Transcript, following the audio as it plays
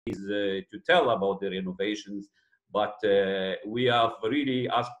to tell about their innovations, but we have really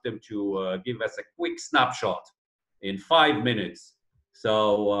asked them to give us a quick snapshot in 5 minutes.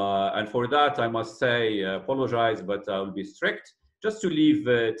 So, and for that, I must say, apologize, but I will be strict, just to leave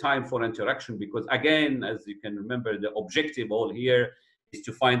time for interaction, because again, as you can remember, the objective all here is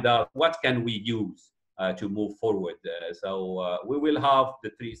to find out what can we use to move forward. So we will have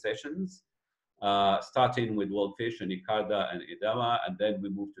the 3 sessions, starting with WorldFish and Icarda and Idama, and then we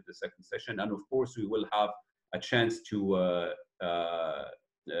move to the second session. And of course, we will have a chance to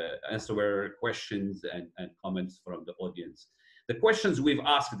answer questions and comments from the audience. The questions we've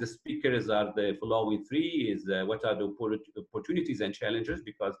asked the speakers are the following 3: is what are the opportunities and challenges,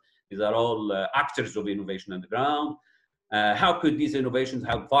 because these are all actors of innovation on the ground. How could these innovations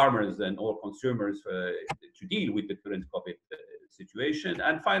help farmers and all consumers to deal with the current COVID situation?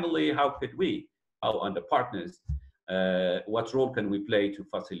 And finally, how could we, and the partners, what role can we play to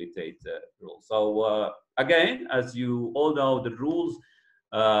facilitate the role? So again, as you all know the rules,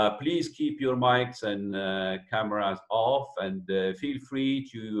 please keep your mics and cameras off, and feel free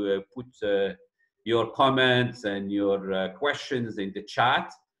to put your comments and your questions in the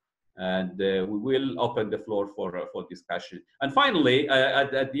chat, and we will open the floor for discussion. And finally,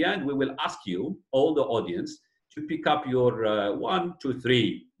 at the end, we will ask you, all the audience, to pick up your 1 to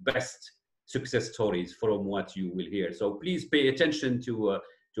 3 best success stories from what you will hear. So please pay attention to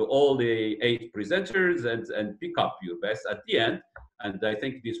all the 8 presenters and pick up your best at the end. And I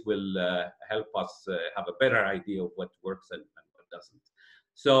think this will help us have a better idea of what works and what doesn't.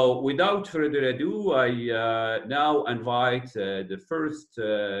 So without further ado, I now invite the first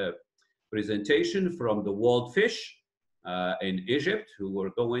presentation from the WorldFish in Egypt, who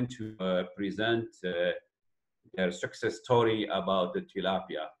are going to present their success story about the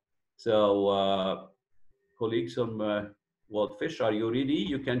tilapia. So colleagues from WorldFish, are you ready?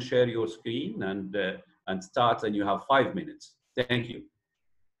 You can share your screen and start, and you have 5 minutes. Thank you.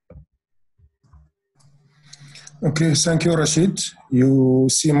 Okay, thank you, Rashid. You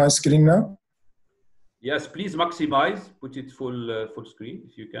see my screen now? Yes, please maximize, put it full screen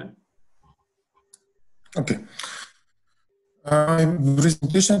if you can. Okay. My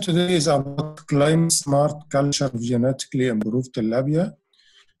presentation today is about climate smart culture of genetically improved tilapia.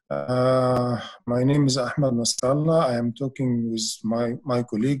 My name is Ahmed Nasr. I am talking with my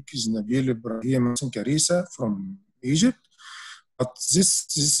colleagues Nabil, Ibrahim, and Karisa from Egypt. But this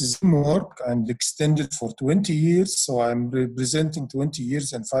is teamwork and extended for 20 years. So I'm representing 20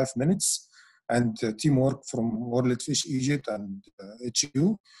 years and 5 minutes, and teamwork from WorldFish Egypt and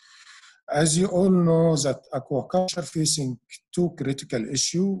HU. As you all know, that aquaculture facing 2 critical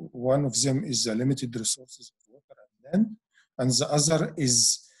issues. One of them is the limited resources of water and land, and the other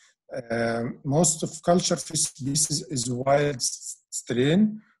is most of culture fish species is wild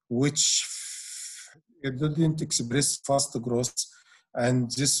strain, which it didn't express fast growth, and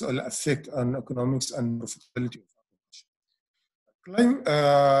this will affect on economics and profitability of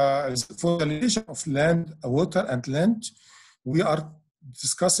aquaculture. For the relation of land, water, and land, we are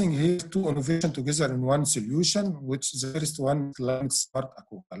discussing here 2 innovations together in one solution, which is the first one, climate smart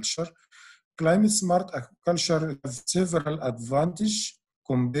aquaculture. Climate smart aquaculture has several advantages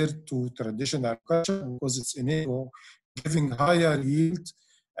compared to traditional agriculture, because it's enable giving higher yield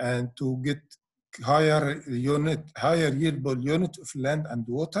and to get higher yield per unit of land and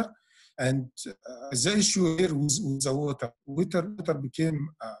water. And the issue here with the water became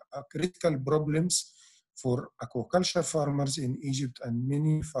a critical problems for aquaculture farmers in Egypt and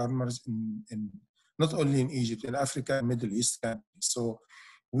many farmers in not only in Egypt, in Africa and Middle East countries. So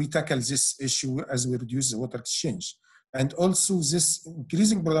we tackle this issue as we reduce the water exchange. And also this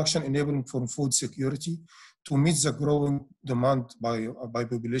increasing production enabling for food security to meet the growing demand by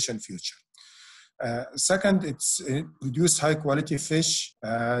population future. Second, it's produce high quality fish.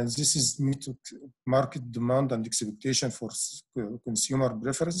 This is meet market demand and expectation for consumer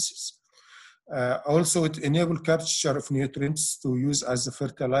preferences. Also, it enables capture of nutrients to use as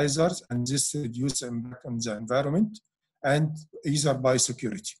fertilizers, and this reduces impact on the environment and either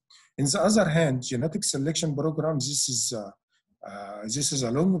biosecurity. On the other hand, genetic selection program, this is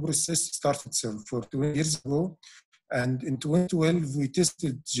a long process, started for 20 years ago. And in 2012, we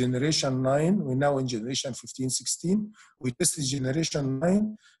tested generation 9. We're now in generation 15, 16. We tested generation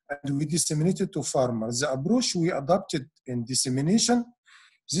 9 and we disseminated to farmers. The approach we adopted in dissemination,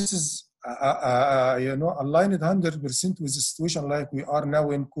 this is aligned 100% with the situation like we are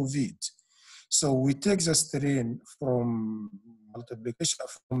now in COVID. So we take the strain from multiplication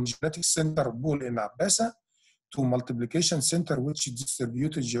from genetic center pool in Abbasa to multiplication center, which is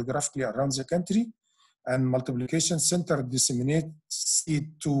distributed geographically around the country. and multiplication center disseminate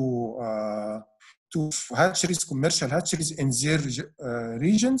seed to hatcheries, commercial hatcheries in their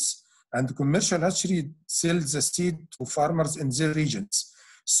regions, and the commercial hatchery sells the seed to farmers in their regions.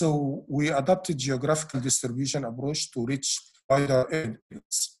 So we adopted geographical distribution approach to reach wider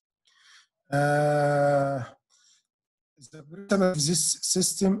areas. The principle of this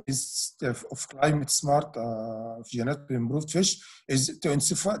system is of climate smart, genetically improved fish, is to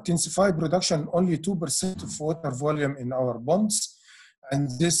intensify production only 2% of water volume in our ponds, and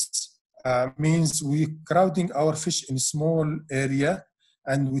this means we crowding our fish in small area,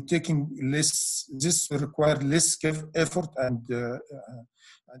 and we're taking less. This will require less effort and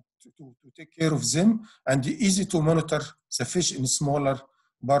to take care of them, and easy to monitor the fish in smaller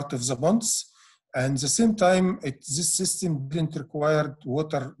part of the ponds. And at the same time, this system didn't require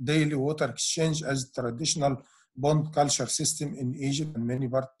daily water exchange as traditional pond culture system in Egypt and many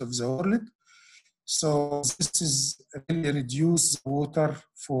parts of the world. So this is really reduce water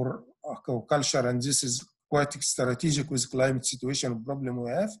for aquaculture, and this is quite strategic with climate situation problem we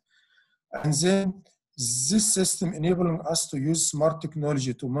have. And then this system enabling us to use smart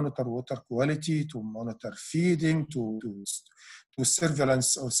technology to monitor water quality, to monitor feeding, to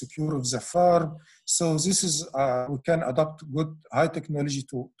surveillance or secure of the farm. So this is, we can adopt good high technology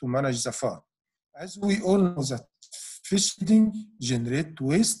to manage the farm. As we all know that fish feeding generate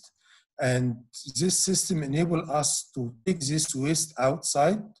waste, and this system enable us to take this waste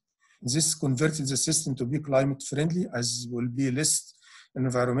outside. This converted the system to be climate friendly, as will be less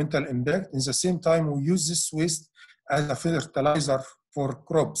environmental impact. In the same time, we use this waste as a fertilizer for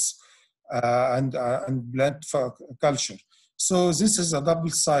crops and plant culture. So this is a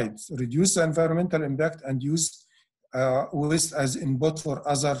double side: reduce the environmental impact and use waste as input for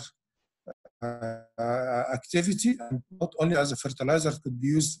other activity, and not only as a fertilizer, could be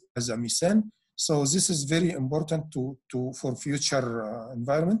used as a methane. So this is very important for future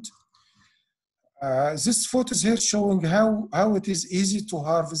environment. This photo is here showing how it is easy to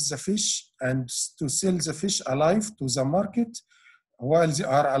harvest the fish and to sell the fish alive to the market while they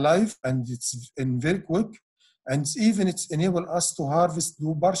are alive, and it's very quick. And even it's enable us to harvest,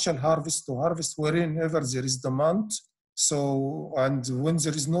 do partial harvest, to harvest wherever there is demand. So, and when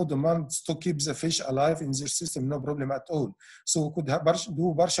there is no demand, to keep the fish alive in their system, no problem at all. So we could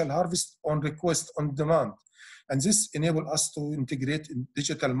do partial harvest on request, on demand. And this enable us to integrate in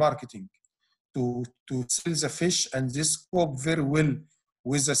digital marketing to sell the fish, and this cope very well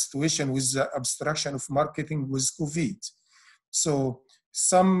with the situation, with the abstraction of marketing with COVID. So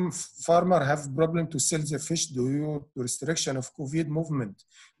some farmers have problem to sell the fish due to restriction of COVID movement.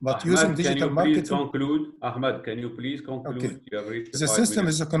 But Ahmed, using digital marketing... Please conclude? Ahmed, can you please conclude? Okay. You have reached the system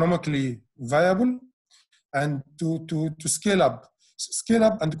is economically viable, and to scale up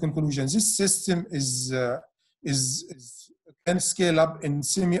and conclusion, this system can scale up in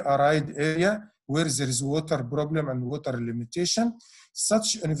semi-arid area where there is water problem and water limitation.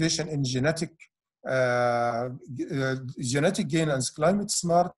 Such innovation in genetic gain and climate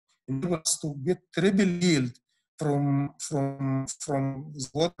smart enable us to get triple yield from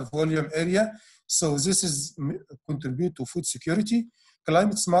water volume area. So this is contribute to food security.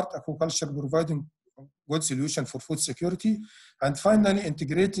 Climate smart aquaculture providing good solution for food security. And finally,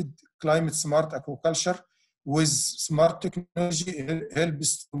 integrated climate smart aquaculture with smart technology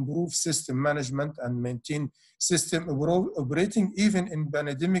helps to improve system management and maintain system operating even in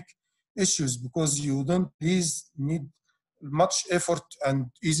pandemic issues, because you don't need much effort and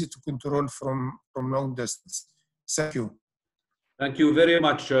easy to control from long distance. Thank you. Thank you very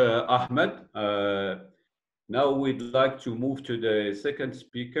much, Ahmed. Now we'd like to move to the second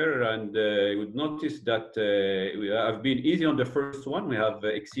speaker, and you would notice that we have been easy on the first one. We have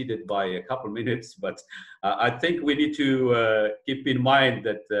exceeded by a couple minutes, but I think we need to keep in mind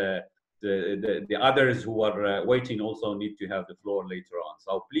that the others who are waiting also need to have the floor later on.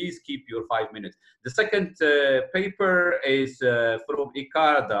 So please keep your 5 minutes. The second paper is from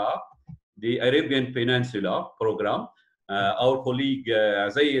ICARDA, the Arabian Peninsula program. Our colleague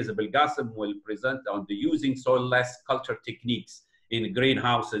Aziz Belgasim will present on the using soil-less culture techniques in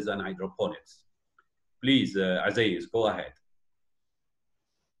greenhouses and hydroponics. Please, Aziz, go ahead.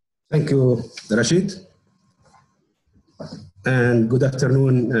 Thank you, Rashid. And good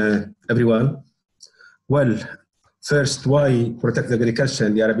afternoon, everyone. Well, first, why protect agriculture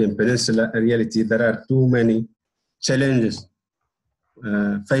in the Arabian Peninsula? In reality, there are too many challenges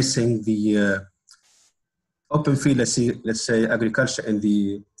facing the open field, let's say, agriculture in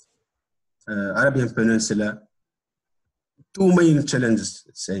the Arabian Peninsula. Two main challenges,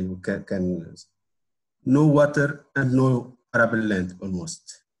 let's say, we can no water and no arable land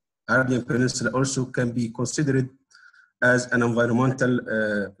almost. Arabian Peninsula also can be considered as an environmental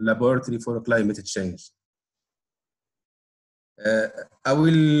laboratory for climate change. I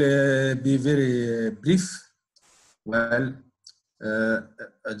will be very brief. Well,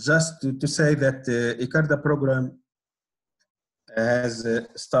 just to say that ICARDA program has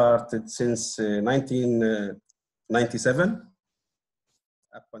started since 1997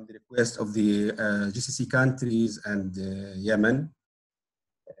 upon the request of the GCC countries and Yemen.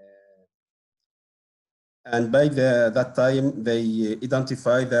 And by that time, they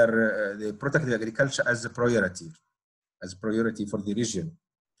identify the protected agriculture as a priority for the region.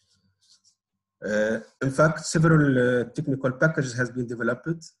 In fact, several technical packages has been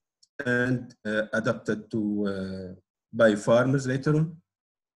developed and adopted to by farmers later on,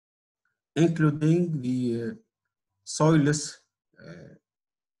 including the soilless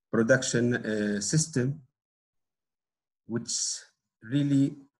production system, which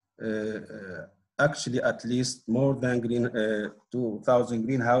really actually at least more than 2,000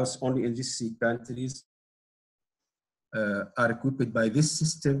 greenhouse only in GCC countries are equipped by this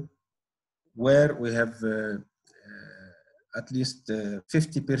system, where we have at least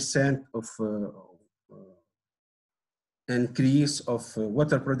 50% of increase of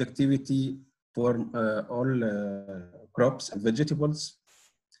water productivity for all crops and vegetables,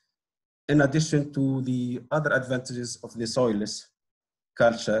 in addition to the other advantages of the soilless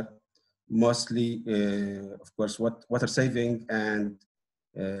culture, mostly, of course, water saving and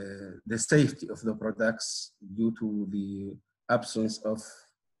the safety of the products due to the absence of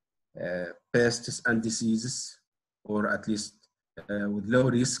pests and diseases, or at least with low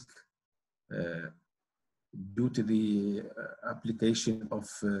risk due to the application of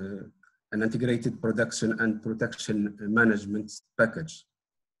an integrated production and protection management package.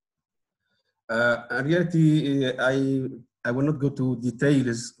 In reality, I will not go to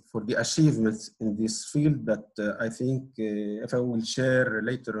details for the achievements in this field, but I think if I will share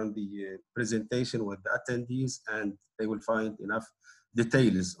later on the presentation with the attendees, and they will find enough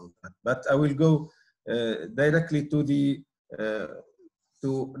details on that. But I will go directly to the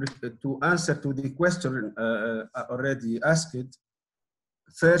to answer to the question already asked.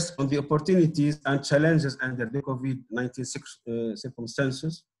 First, on the opportunities and challenges under the COVID-19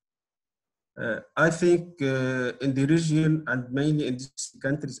 circumstances. I think in the region, and mainly in these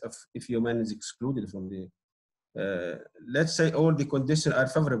countries, if Yemen is excluded from the, let's say all the conditions are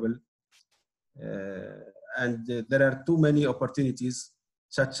favorable, and there are too many opportunities,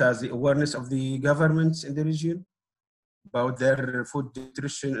 such as the awareness of the governments in the region about their food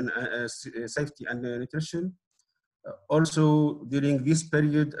nutrition and safety and nutrition. Also, during this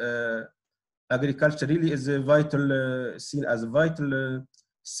period, agriculture really is a vital, seen as a vital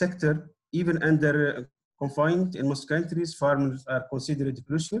sector. Even under confined in most countries, farmers are considered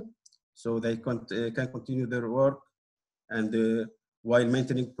crucial, so they can continue their work and while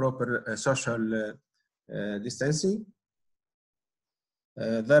maintaining proper social distancing.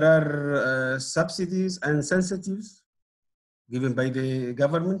 There are subsidies and incentives given by the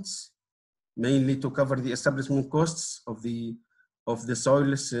governments, mainly to cover the establishment costs of the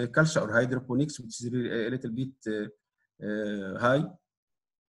soilless culture or hydroponics, which is a little bit high.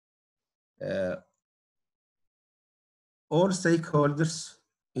 All stakeholders,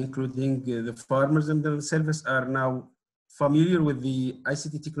 including the farmers themselves, are now familiar with the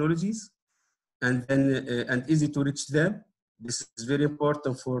ICT technologies and easy to reach them. This is very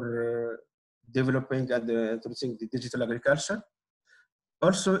important for developing and introducing the digital agriculture.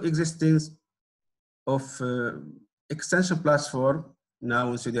 Also, existence of extension platform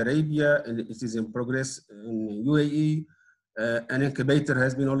now in Saudi Arabia, and it is in progress in UAE. An incubator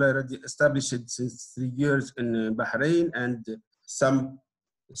has been already established since 3 years in Bahrain, and some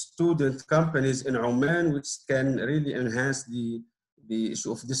student companies in Oman, which can really enhance the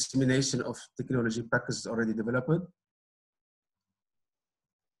issue of dissemination of technology packages already developed.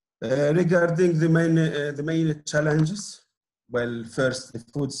 Regarding the main challenges, well, first, the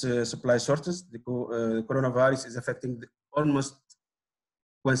food supply shortage. The coronavirus is affecting almost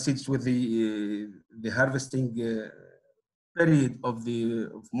coincides with the harvesting period of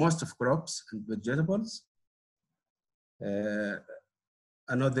most of crops and vegetables.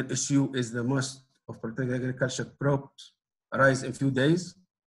 Another issue is the most of protected agriculture crops rise in few days,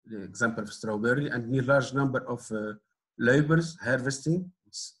 the example of strawberry, and near large number of laborers harvesting.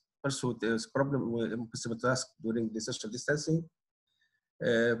 It's also there's problem with impossible task during the social distancing.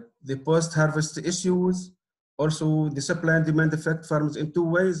 The post-harvest issues, also the supply and demand affect farmers in two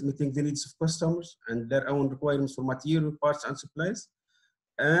ways, meeting the needs of customers and their own requirements for material, parts and supplies.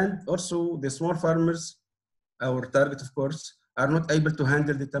 And also the small farmers, our target of course, are not able to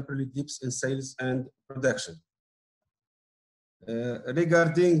handle the temporary dips in sales and production.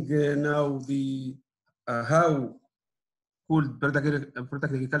 Regarding now the how could product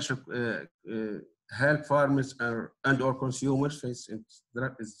agriculture help farmers and/or consumers face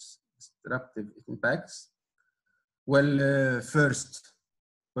disruptive impacts? Well, first,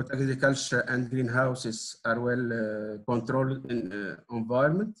 product agriculture and greenhouses are well controlled in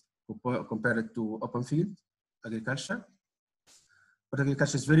environment compared to open field agriculture. Product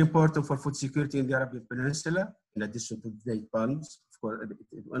agriculture is very important for food security in the Arabian Peninsula, in addition to date palms. Of course,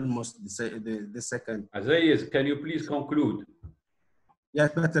 almost the second. Azayas, can you please conclude? Yeah,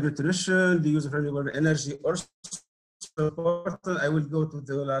 better nutrition, the use of renewable energy also important. I will go to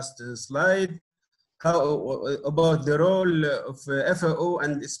the last slide. How about the role of FAO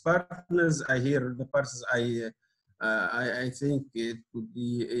and its partners? I hear the partners. I think it would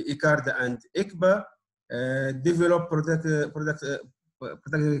be ICARD and ICBA. Develop product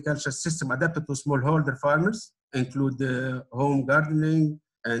agriculture system adapted to smallholder farmers, include home gardening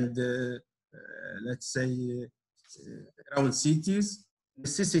and let's say around cities.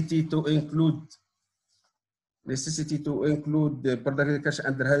 Necessity to include the product agriculture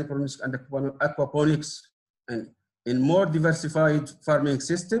under hydroponics and aquaponics, and in more diversified farming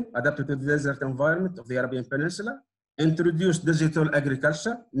system adapted to the desert environment of the Arabian Peninsula. Introduce digital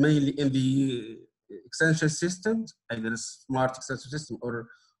agriculture, mainly in the extension systems, either smart extension system or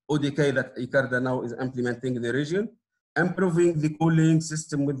ODK that ICARDA now is implementing in the region. Improving the cooling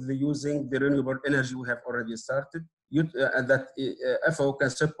system with using the renewable energy we have already started. That FAO can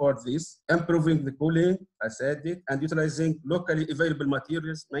support this. Improving the cooling, I said it, and utilizing locally available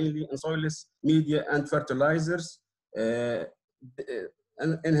materials, mainly in soilless media and fertilizers,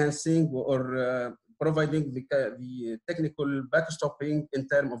 enhancing or providing the technical backstopping in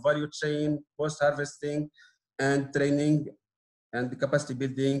terms of value chain, post-harvesting, and training and the capacity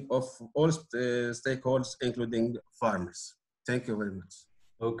building of all stakeholders, including farmers. Thank you very much.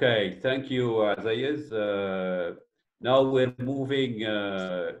 Okay, thank you, Zayez. Now we're moving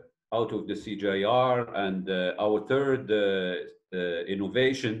out of the CGIR, and our third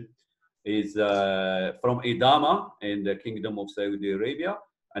innovation is from Idama in the Kingdom of Saudi Arabia,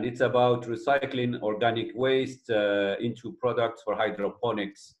 and it's about recycling organic waste into products for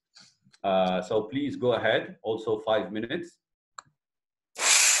hydroponics. So please go ahead, also 5 minutes.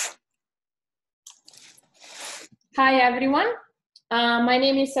 Hi, everyone. My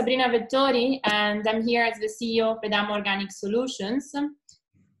name is Sabrina Vettori, and I'm here as the CEO of Edama Organic Solutions.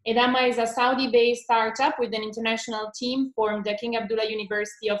 Edama is a Saudi-based startup with an international team formed at King Abdullah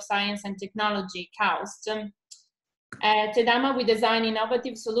University of Science and Technology, KAUST. At Edama, we design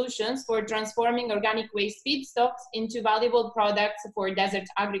innovative solutions for transforming organic waste feedstocks into valuable products for desert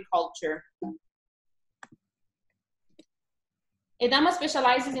agriculture. Edama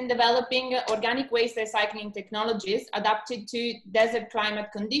specializes in developing organic waste recycling technologies adapted to desert climate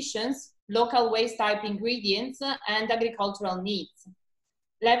conditions, local waste type ingredients, and agricultural needs.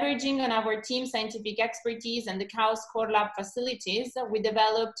 Leveraging on our team's scientific expertise and the KAUST core lab facilities, we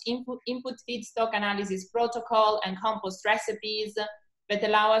developed input feedstock analysis protocol and compost recipes that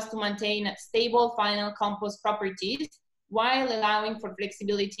allow us to maintain stable final compost properties while allowing for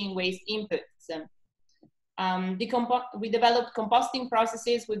flexibility in waste inputs. We developed composting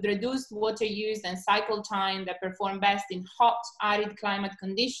processes with reduced water use and cycle time that perform best in hot, arid climate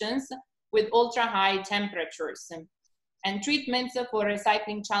conditions with ultra-high temperatures, and treatments for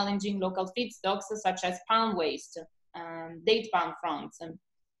recycling challenging local feedstocks such as palm waste, date palm fronds.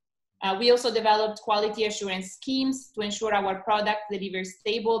 We also developed quality assurance schemes to ensure our product delivers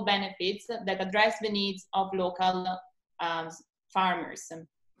stable benefits that address the needs of local farmers.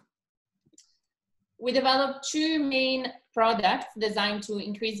 We developed two main products designed to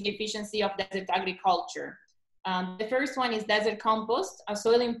increase the efficiency of desert agriculture. The first one is Desert Compost, a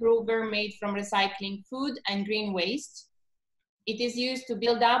soil improver made from recycling food and green waste. It is used to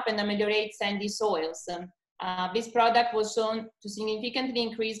build up and ameliorate sandy soils. This product was shown to significantly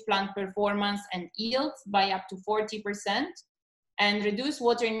increase plant performance and yields by up to 40% and reduce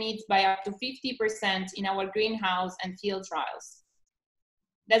water needs by up to 50% in our greenhouse and field trials.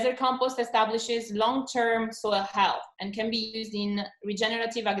 Desert compost establishes long-term soil health and can be used in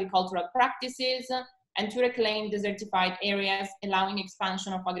regenerative agricultural practices and to reclaim desertified areas, allowing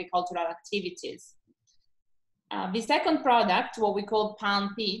expansion of agricultural activities. The second product, what we call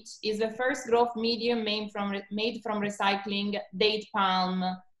palm peat, is the first growth medium made from recycling date palm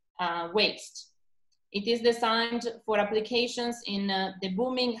waste. It is designed for applications in the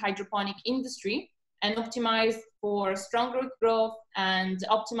booming hydroponic industry and optimized for strong root growth and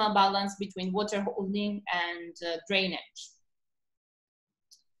optimal balance between water holding and drainage.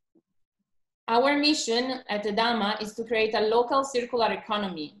 Our mission at ADAMA is to create a local circular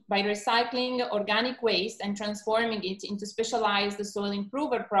economy by recycling organic waste and transforming it into specialized soil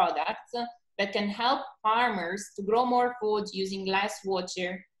improver products that can help farmers to grow more food using less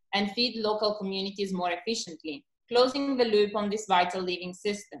water and feed local communities more efficiently, closing the loop on this vital living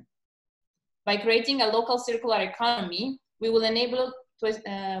system. By creating a local circular economy, we will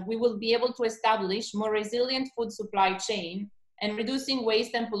be able to establish more resilient food supply chain and reducing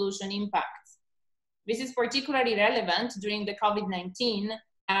waste and pollution impacts. This is particularly relevant during the COVID-19,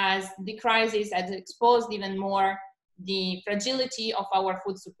 as the crisis has exposed even more the fragility of our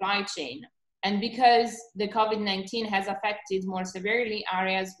food supply chain, and because the COVID-19 has affected more severely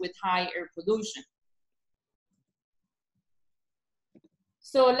areas with high air pollution.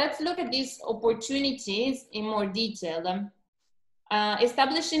 So let's look at these opportunities in more detail.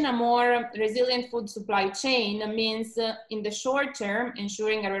 Establishing a more resilient food supply chain means, in the short term,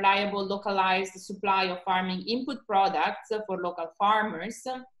 ensuring a reliable, localized supply of farming input products for local farmers.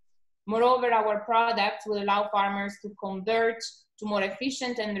 Moreover, our products will allow farmers to convert to more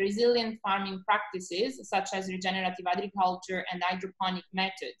efficient and resilient farming practices, such as regenerative agriculture and hydroponic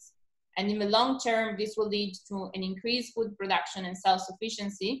methods. And in the long term, this will lead to an increased food production and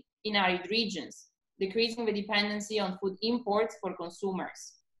self-sufficiency in arid regions, decreasing the dependency on food imports for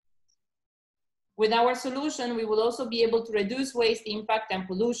consumers. With our solution, we will also be able to reduce waste impact and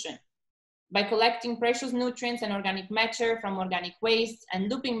pollution by collecting precious nutrients and organic matter from organic waste and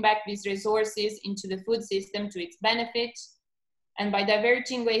looping back these resources into the food system to its benefit. And by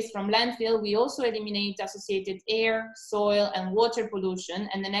diverting waste from landfill, we also eliminate associated air, soil, and water pollution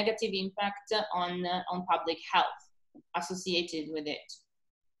and the negative impact on public health associated with it.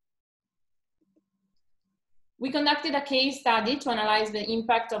 We conducted a case study to analyze the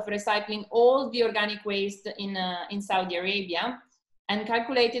impact of recycling all the organic waste in Saudi Arabia, and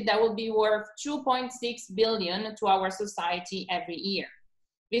calculated that will be worth 2.6 billion to our society every year.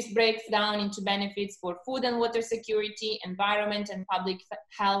 This breaks down into benefits for food and water security, environment, and public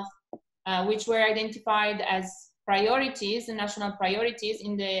health, which were identified as priorities, national priorities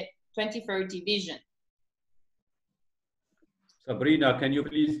in the 2030 vision. Sabrina, can you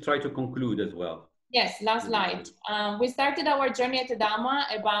please try to conclude as well? Yes, last slide. We started our journey at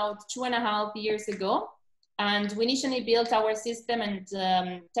ADAMA about 2.5 years ago, and we initially built our system and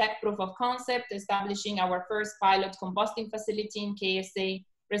tech proof of concept, establishing our first pilot composting facility in KSA,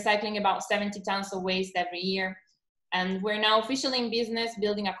 recycling about 70 tons of waste every year. And we're now officially in business,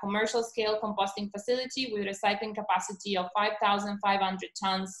 building a commercial scale composting facility with recycling capacity of 5,500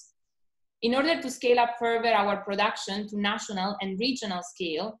 tons. In order to scale up further our production to national and regional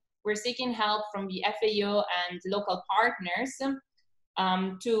scale, we're seeking help from the FAO and local partners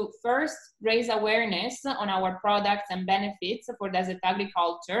to first raise awareness on our products and benefits for desert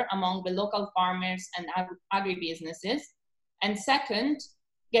agriculture among the local farmers and agribusinesses. And second,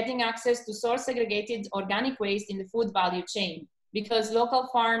 getting access to source segregated organic waste in the food value chain, because local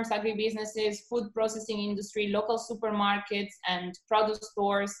farms, agribusinesses, food processing industry, local supermarkets and produce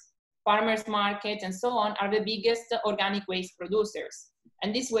stores, farmers markets, and so on are the biggest organic waste producers.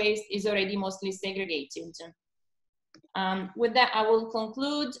 And this waste is already mostly segregated. With that, I will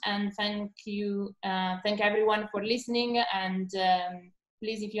conclude and thank everyone for listening. And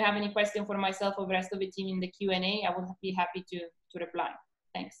please, if you have any question for myself or the rest of the team in the Q&A, I will be happy to reply.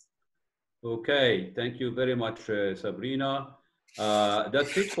 Thanks. Okay, thank you very much, Sabrina.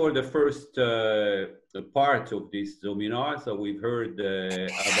 That's it for the first part of this seminar. So we've heard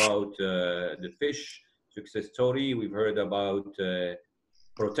about the fish success story. We've heard about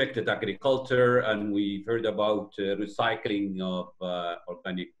protected agriculture, and we've heard about recycling of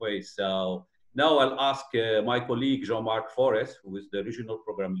organic waste. So now I'll ask my colleague Jean-Marc Forest, who is the regional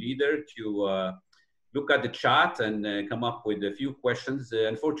program leader, to look at the chat and come up with a few questions.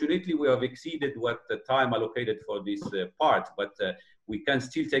 Unfortunately, we have exceeded what the time allocated for this part, but we can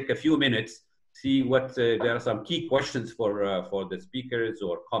still take a few minutes, see what there are some key questions for the speakers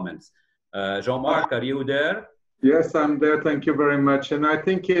or comments. Jean-Marc, are you there? Yes, I'm there. Thank you very much. And I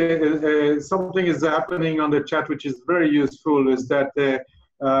think something is happening on the chat which is very useful, is that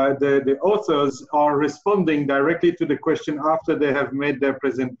the authors are responding directly to the question after they have made their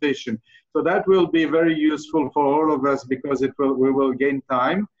presentation. So that will be very useful for all of us, because we will gain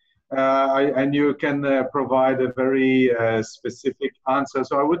time and you can provide a very specific answer.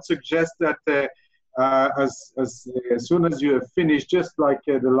 So I would suggest that as soon as you have finished, just like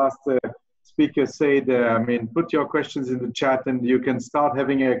the last speaker said, put your questions in the chat and you can start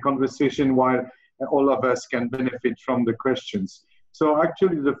having a conversation while all of us can benefit from the questions. So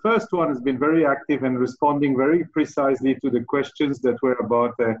actually the first one has been very active and responding very precisely to the questions that were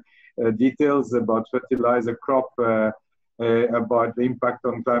about details about fertilizer crop, about the impact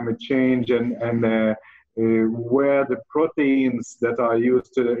on climate change, and where the proteins that are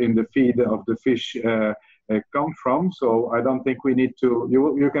used in the feed of the fish come from. So I don't think we need to.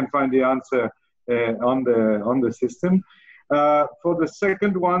 You can find the answer on the system. For the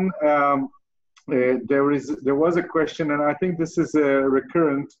second one, there was a question, and I think this is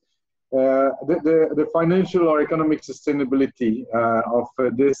recurrent. The financial or economic sustainability of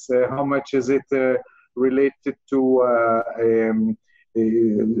this. How much is it related to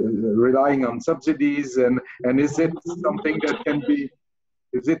relying on subsidies, and is it something that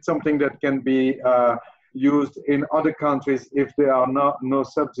can be used in other countries if there are no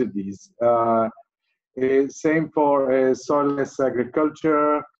subsidies? Same for soilless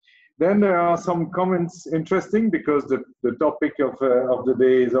agriculture. Then there are some comments interesting, because the topic of the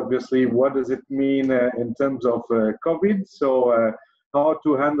day is obviously what does it mean in terms of COVID. So how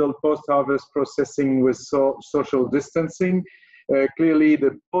to handle post-harvest processing with social distancing. Clearly,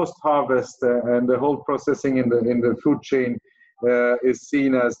 the post-harvest and the whole processing in the food chain is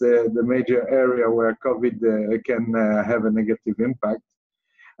seen as the major area where COVID can have a negative impact.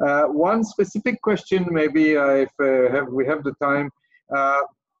 One specific question, maybe if we have the time,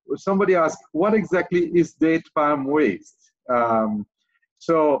 somebody asked, what exactly is date palm waste?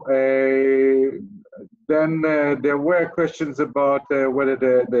 Then there were questions about whether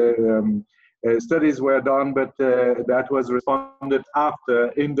the studies were done, but that was responded after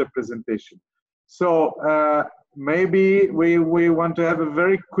in the presentation. So maybe we want to have a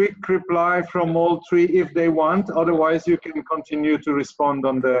very quick reply from all three if they want. Otherwise, you can continue to respond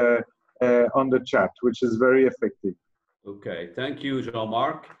on the chat, which is very effective. Okay, thank you,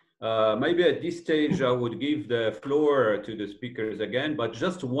 Jean-Marc. Maybe at this stage, I would give the floor to the speakers again, but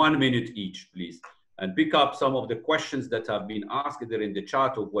just 1 minute each, please. And pick up some of the questions that have been asked there in the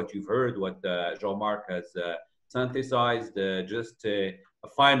chat of what you've heard, what Jean-Marc has synthesized, just a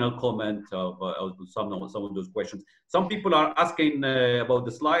final comment of some of those questions. Some people are asking about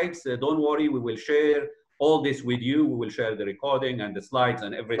the slides. Don't worry, we will share all this with you. We will share the recording and the slides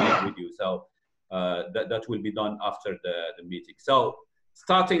and everything with you. So that will be done after the meeting. So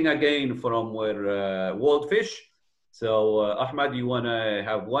starting again from where WorldFish. So Ahmed, you want to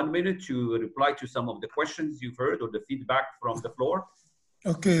have 1 minute to reply to some of the questions you've heard or the feedback from the floor?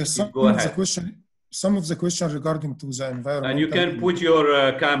 Okay, some of the question regarding to the environment. And you can put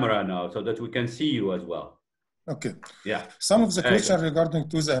your camera now so that we can see you as well. Okay. Yeah. Some of the question regarding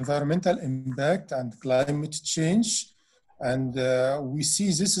to the environmental impact and climate change. And we see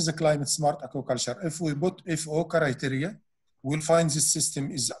this is a climate smart aquaculture. If we put FO criteria, we'll find this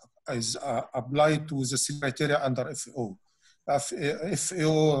system is applied to the criteria under FO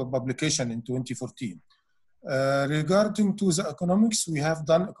publication in 2014. Regarding to the economics, we have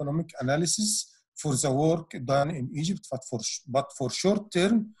done economic analysis for the work done in Egypt, but for short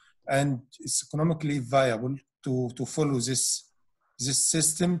term, and it's economically viable to follow this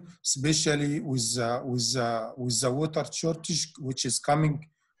system, especially with the water shortage, which is coming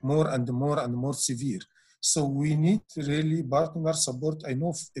more and more severe. So we need really partner support. I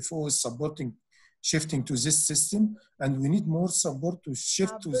know FO is supporting shifting to this system, and we need more support to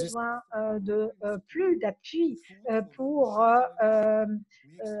shift to this. Plus d'appui pour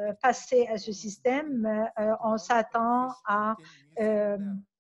passer à ce système. On s'attend à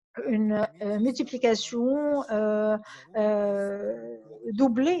une multiplication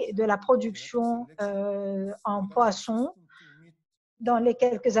doublée de la production en poissons dans les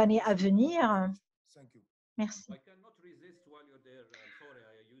quelques années à venir. Merci.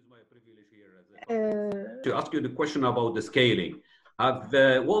 To ask you the question about the scaling. Have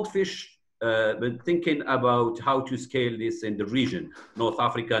WorldFish been thinking about how to scale this in the region, North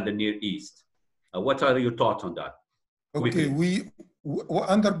Africa and the Near East? What are your thoughts on that? Okay, we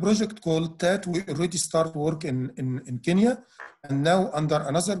under project called TAT, we already start work in Kenya, and now under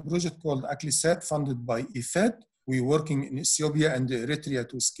another project called ACLISAT, funded by IFAD, we're working in Ethiopia and Eritrea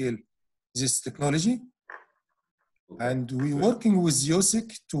to scale this technology. And we're working with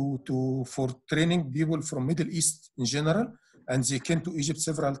YOSIC for training people from Middle East in general, and they came to Egypt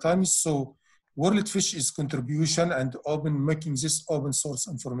several times. So WorldFish is contribution and making this open source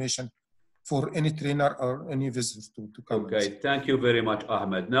information for any trainer or any visitor to come. Okay, thank you very much,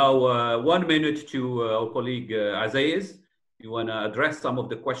 Ahmed. Now, 1 minute to our colleague Aziz. You want to address some of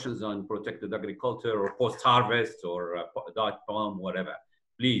the questions on protected agriculture or post-harvest or dot palm, whatever.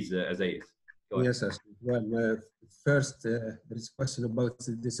 Please, Aziz. Yes, well, first, there is a question about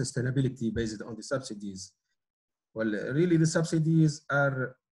the sustainability based on the subsidies. Well, really, the subsidies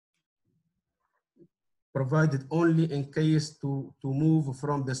are provided only in case to move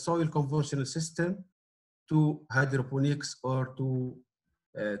from the soil conventional system to hydroponics or to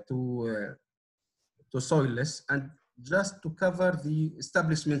soilless, and just to cover the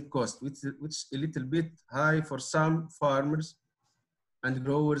establishment cost, which is a little bit high for some farmers and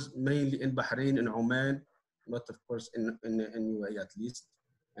growers, mainly in Bahrain and Oman, not of course in UAE at least,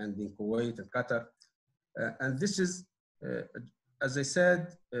 and in Kuwait and Qatar. And this is, as I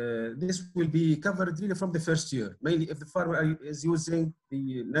said, this will be covered really from the first year, mainly if the farmer is using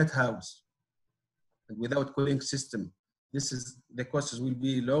the net house and without cooling system. This is, the costs will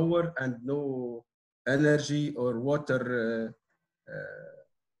be lower and no energy or water,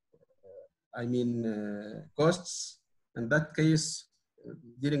 costs. In that case,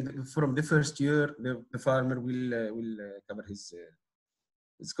 from the first year, the farmer will cover his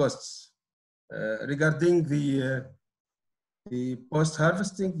costs. Regarding the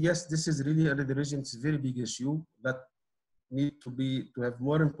post-harvesting, yes, this is really under the region. It's a very big issue that need to have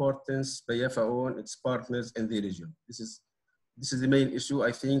more importance by FAO and its partners in the region. This is the main issue,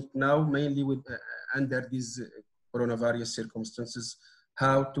 I think, now, mainly with under these coronavirus circumstances,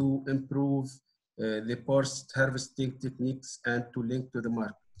 how to improve the post-harvesting techniques and to link to the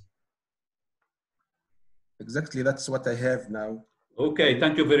market. Exactly, that's what I have now. Okay,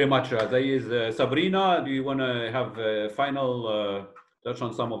 thank you very much. There is Sabrina. Do you want to have a final touch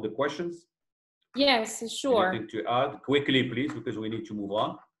on some of the questions? Yes, sure. Anything to add? Quickly, please, because we need to move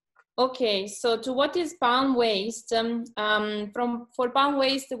on. Okay, so to what is palm waste? For palm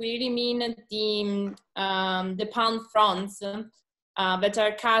waste, we really mean the palm fronds that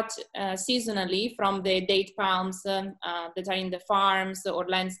are cut seasonally from the date palms that are in the farms or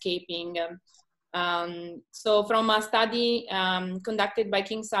landscaping. So from a study conducted by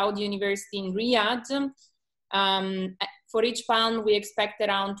King Saud University in Riyadh, for each palm we expect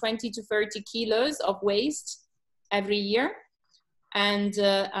around 20 to 30 kilos of waste every year. And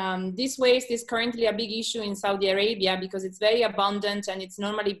this waste is currently a big issue in Saudi Arabia because it's very abundant and it's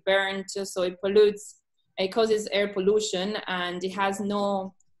normally burnt, so it pollutes, it causes air pollution, and it has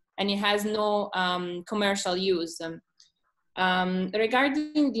no commercial use.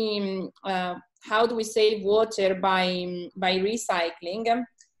 Regarding the how do we save water by recycling?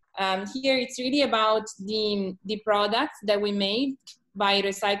 Here it's really about the products that we make by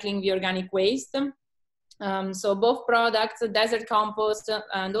recycling the organic waste. So both products, the desert compost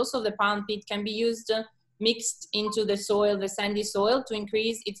and also the palm pit, can be used mixed into the soil, the sandy soil, to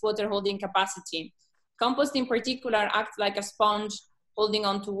increase its water holding capacity. Compost in particular acts like a sponge holding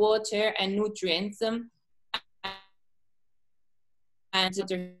on to water and nutrients. And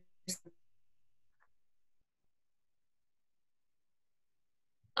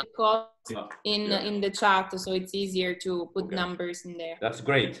in the chat, so it's easier to put numbers in there. That's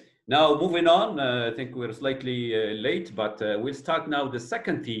great. Now moving on, I think we're slightly late, but we'll start now the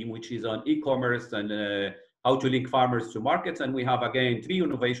second theme, which is on e-commerce and how to link farmers to markets. And we have again 3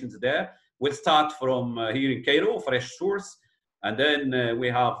 innovations there. We'll start from here in Cairo, Fresh Source, and then we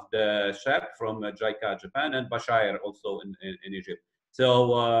have the chef from JICA, Japan, and Bashair also in Egypt.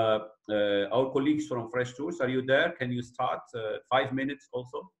 So our colleagues from Fresh Source, are you there? Can you start? 5 minutes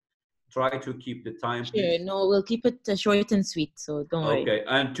also. Try to keep the time. Sure, please. no, we'll keep it short and sweet, so don't worry. Okay,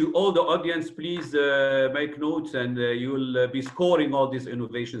 and to all the audience, please make notes, and you'll be scoring all these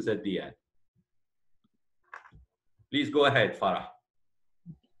innovations at the end. Please go ahead, Farah.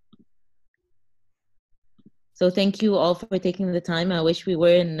 So thank you all for taking the time. I wish we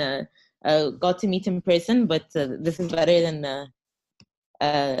were got to meet in person, but this is better than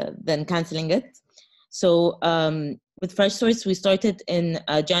canceling it. So with Fresh Source, we started in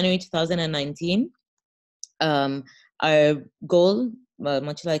January 2019. Our goal,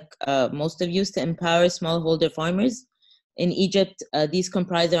 much like most of you, is to empower smallholder farmers. In Egypt, these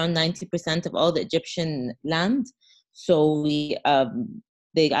comprise around 90% of all the Egyptian land. So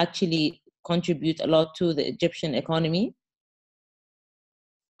they actually contribute a lot to the Egyptian economy.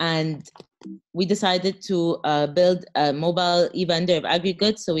 And we decided to build a mobile e-vendor of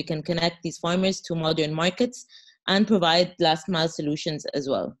aggregates so we can connect these farmers to modern markets and provide last mile solutions as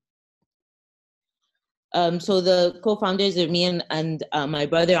well. So the co-founders are me and my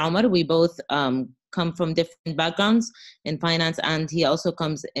brother Omar. We both come from different backgrounds in finance, and he also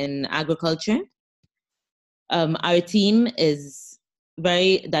comes in agriculture. Our team is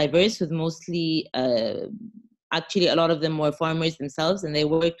very diverse, with mostly actually a lot of them were farmers themselves, and they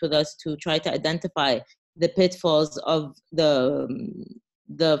worked with us to try to identify the pitfalls of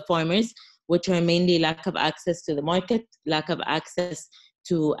the farmers, which are mainly lack of access to the market, lack of access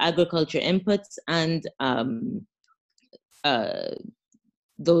to agriculture inputs, and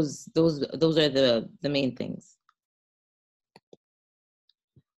those are the main things.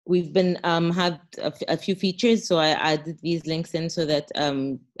 We've been had a few features, so I added these links in so that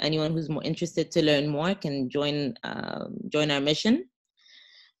anyone who's more interested to learn more can join our mission.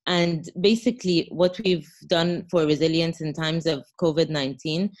 And basically, what we've done for resilience in times of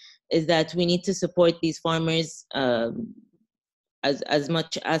COVID-19 is that we need to support these farmers as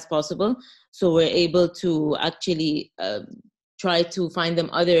much as possible. So we're able to actually try to find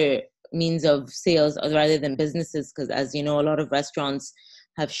them other means of sales rather than businesses, because as you know, a lot of restaurants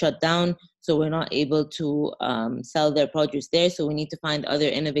have shut down, so we're not able to sell their produce there. So we need to find other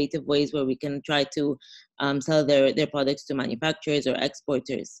innovative ways where we can try to sell their products to manufacturers or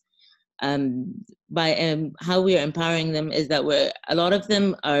exporters. By how we are empowering them is that a lot of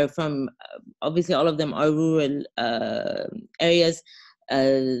them are from, obviously all of them are rural areas.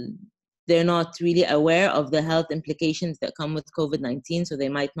 They're not really aware of the health implications that come with COVID-19, so they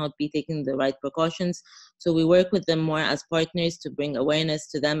might not be taking the right precautions. So we work with them more as partners to bring awareness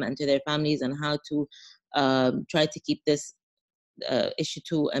to them and to their families on how to try to keep this issue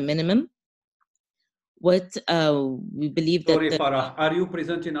to a minimum. What we believe that... Sorry, Farah, are you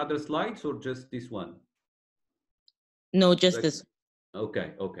presenting other slides or just this one? No, just this.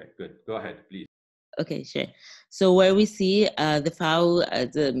 Okay, good. Go ahead, please. Okay, sure. So where we see the FAO,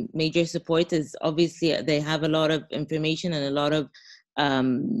 the major support is obviously they have a lot of information and a lot of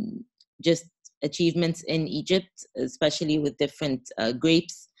just achievements in Egypt, especially with different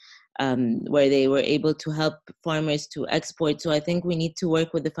grapes, where they were able to help farmers to export. So I think we need to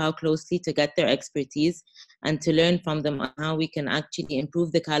work with the FAO closely to get their expertise and to learn from them on how we can actually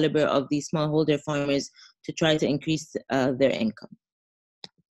improve the caliber of these smallholder farmers to try to increase their income.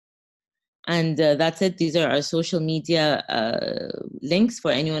 And that's it. These are our social media links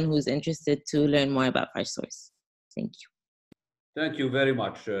for anyone who's interested to learn more about FreshSource. Thank you. Thank you very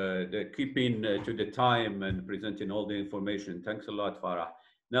much. Keeping to the time and presenting all the information. Thanks a lot, Farah.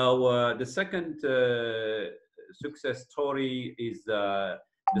 Now, the second success story is the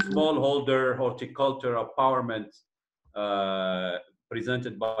smallholder horticulture empowerment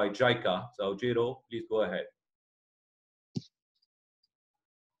presented by JICA. So, Jiro, please go ahead.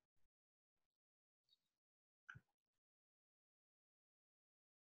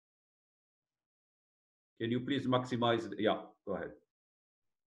 Can you please maximize? Yeah, go ahead.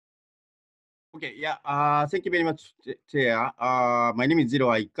 Okay, yeah, thank you very much, Chair. My name is Jiro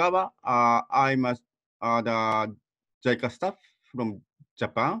Aikawa. I'm the JICA staff from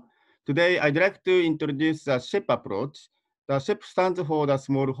Japan. Today, I'd like to introduce the SHEP approach. The SHEP stands for the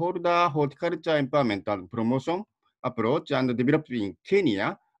Smallholder Horticulture Empowerment and Promotion approach and developed in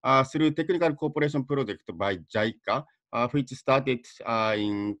Kenya through technical cooperation project by JICA, which started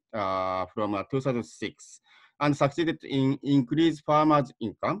from 2006 and succeeded in increase farmers'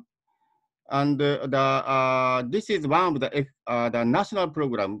 income. And this is one of the national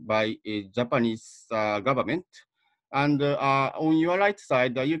program by Japanese government. And on your right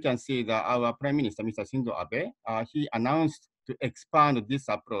side, you can see that our Prime Minister, Mr. Shinzo Abe, he announced to expand this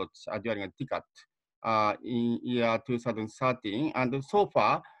approach during a TICAT in year 2013. And so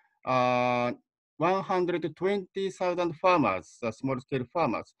far, 120,000 farmers, small-scale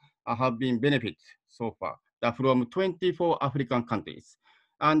farmers, have been benefited so far from 24 African countries.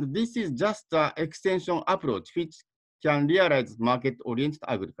 And this is just an extension approach which can realize market-oriented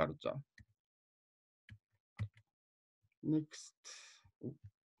agriculture. Next.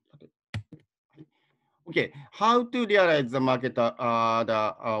 Okay, how to realize the market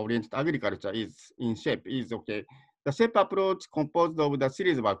oriented agriculture is in SHEP is okay. The SHEP approach composed of the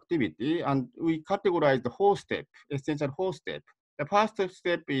series of activity, and we categorize the whole step, essential whole step. The first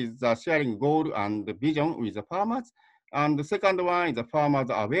step is sharing goal and vision with the farmers. And the second one is the farmers'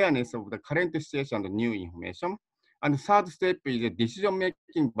 awareness of the current situation and new information. And the third step is the decision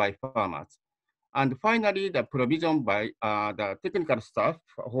making by farmers. And finally, the provision by the technical staff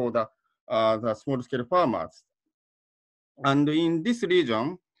for the small-scale farmers. And in this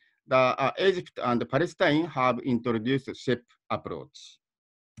region, the Egypt and Palestine have introduced SHEP approach.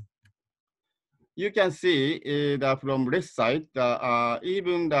 You can see from left side,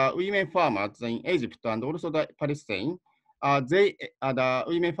 even the women farmers in Egypt and also the Palestine, the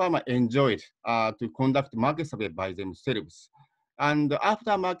women farmers enjoyed to conduct market survey by themselves. And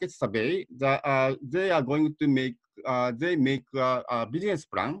after market survey, they are going to make a business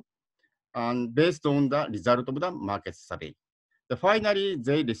plan and based on the result of the market survey. Finally,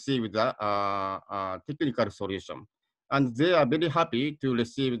 they receive the technical solution. And they are very happy to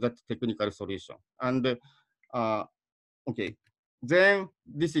receive that technical solution. And okay, then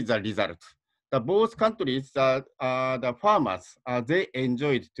this is the result. both countries, the farmers, they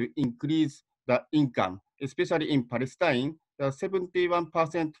enjoyed to increase the income, especially in Palestine. The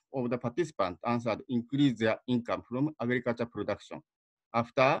 71% of the participants answered increase their income from agriculture production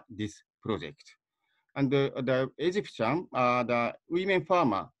after this project. And the Egyptian, the women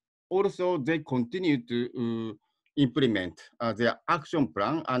farmer, also they continue to implement their action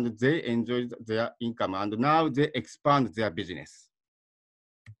plan, and they enjoy their income, and now they expand their business.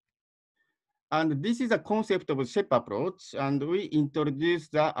 And this is a concept of SHEP approach, and we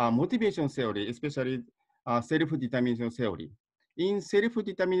introduced the motivation theory, especially self-determination theory. In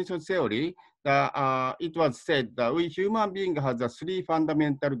self-determination theory, it was said that we human beings have the three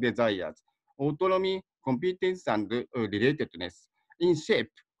fundamental desires: autonomy, competence, and relatedness. In SHEP,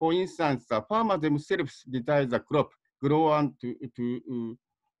 for instance, the farmers themselves desire the crop grow and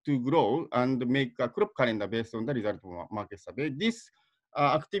to grow and make a crop calendar based on the result of market survey. This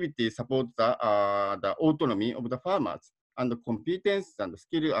activity supports the autonomy of the farmers, and the competence and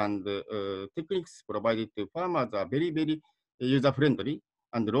skill and techniques provided to farmers are very, very user-friendly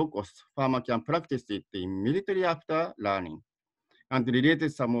and low-cost. Farmer can practice it immediately after learning. And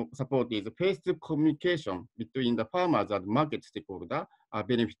related support is face-to-face communication between the farmers and market stakeholder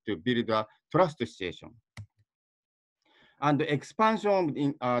benefit to build a trust situation. And the expansion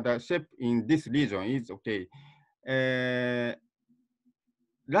in the SHEP in this region is okay.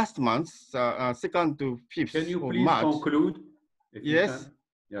 Last month, 2nd to 5th Can you of please March. conclude? Yes.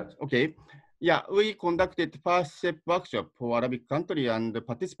 Yes. Okay. Yeah, we conducted first SHEP workshop for Arabic country, and the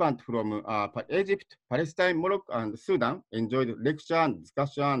participants from Egypt, Palestine, Morocco, and Sudan enjoyed lecture and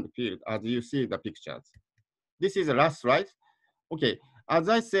discussion and field, as you see the pictures. This is the last slide. Okay, as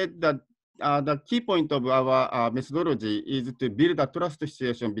I said, that the key point of our methodology is to build a trust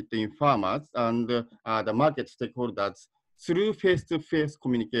situation between farmers and the market stakeholders through face-to-face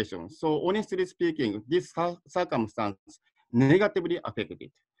communication. So honestly speaking, this circumstance negatively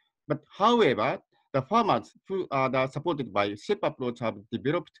affected. But however, the farmers who are supported by SHEP approach have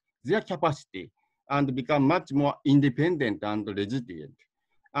developed their capacity and become much more independent and resilient.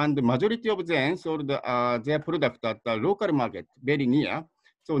 And the majority of them sold their product at the local market very near.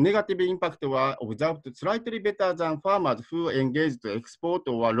 So negative impact were observed slightly better than farmers who engaged export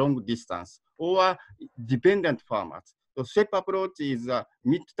or long distance or dependent farmers. So SHEP approach is a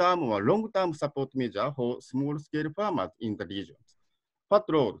mid-term or long-term support measure for small-scale farmers in the regions. But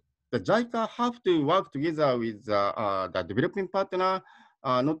role, the JICA have to work together with the developing partner,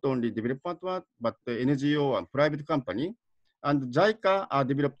 not only developing partner, but the NGO and private company. And JICA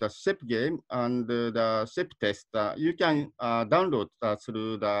developed a SHEP game and the SHEP test. You can download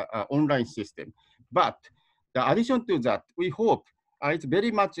through the online system. But the addition to that, we hope it's very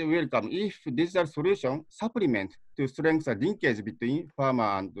much welcome if digital solution supplement to strengthen the linkage between farmer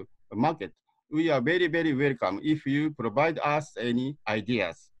and market. We are very, very welcome if you provide us any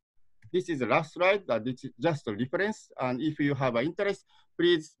ideas. This is the last slide. This is just a reference. And if you have an interest,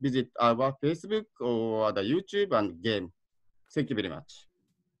 please visit our Facebook or the YouTube and game. Thank you very much.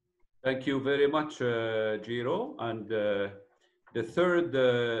 Thank you very much, Jiro. And the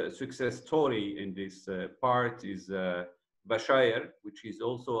third success story in this part is Bashair, which is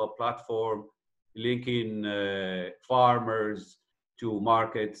also a platform linking farmers to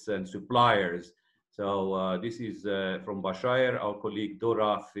markets and suppliers. So this is from Bashair, our colleague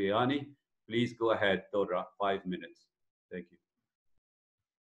Dora Fiani. Please go ahead, Dora, 5 minutes. Thank you.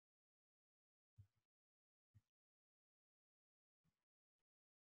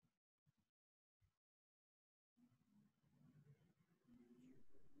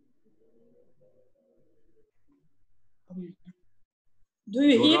 Do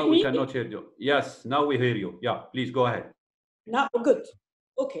you hear me? We cannot hear you. Yes, now we hear you. Yeah, please go ahead. Now, good.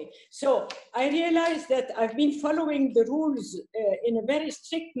 Okay, so I realized that I've been following the rules in a very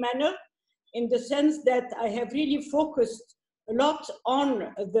strict manner, in the sense that I have really focused a lot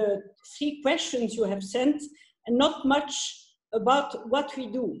on the 3 questions you have sent and not much about what we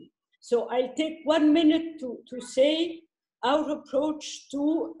do. So I'll take 1 minute to say our approach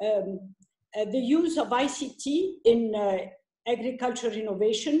to the use of ICT in agriculture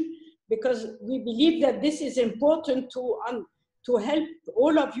innovation, because we believe that this is important to help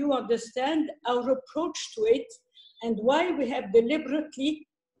all of you understand our approach to it and why we have deliberately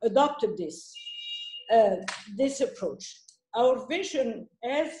adopted this approach. Our vision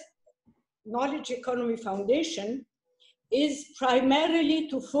as Knowledge Economy Foundation is primarily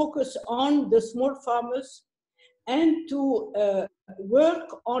to focus on the small farmers and to work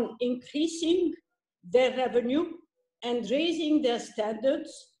on increasing their revenue and raising their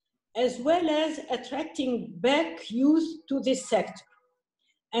standards, as well as attracting back youth to this sector.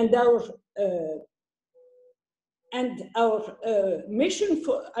 And our mission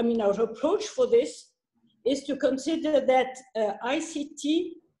for, our approach for this is to consider that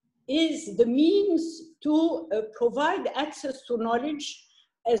ICT is the means to provide access to knowledge,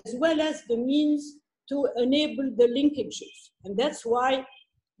 as well as the means to enable the linkages. And that's why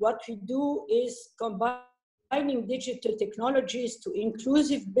what we do is combining digital technologies to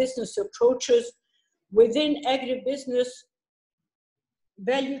inclusive business approaches within agribusiness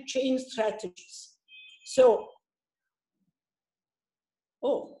value chain strategies. So,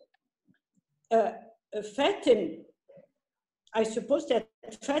 FATN, I suppose that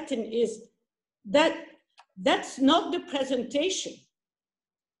FATN is, that's not the presentation.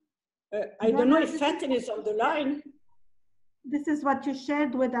 I don't know if FATN is on the line. This is what you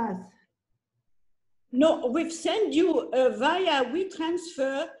shared with us. No, we've sent you via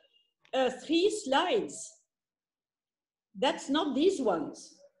WeTransfer 3 slides. That's not these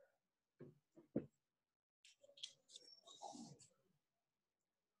ones.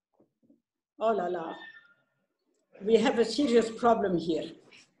 Oh la la. We have a serious problem here.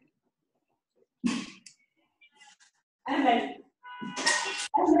 Ahmed.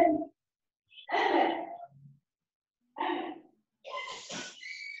 Ahmed. Ahmed. Ahmed.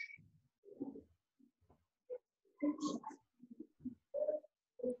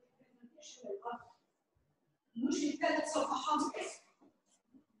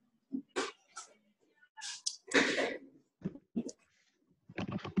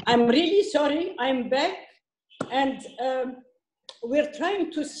 I'm really sorry, I'm back, and we're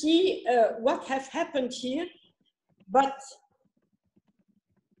trying to see what has happened here, but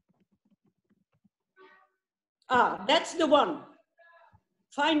that's the one.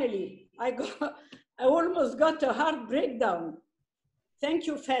 Finally, I almost got a heart breakdown. Thank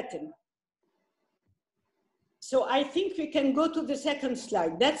you, FATN. So I think we can go to the second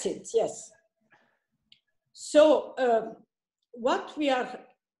slide. That's it, yes. So what we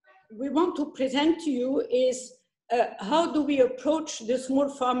want to present to you is how do we approach the small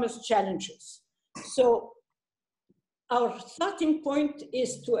farmers' challenges. So our starting point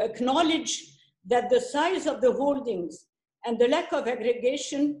is to acknowledge that the size of the holdings and the lack of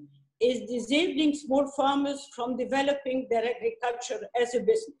aggregation is disabling small farmers from developing their agriculture as a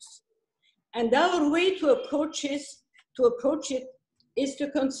business. And our way to approach it is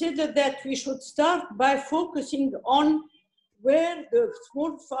to consider that we should start by focusing on where the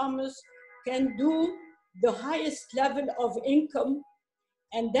small farmers can do the highest level of income.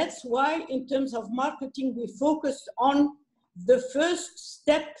 And that's why, in terms of marketing, we focused on the first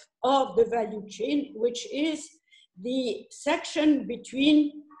step of the value chain, which is the section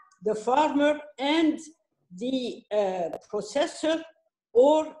between the farmer and the processor,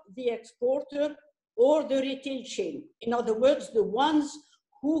 or the exporter, or the retail chain. In other words, the ones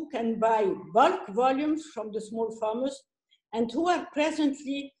who can buy bulk volumes from the small farmers and who are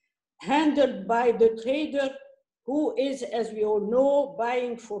presently handled by the trader who is, as we all know,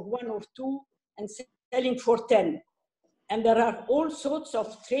 buying for 1 or 2 and selling for 10. And there are all sorts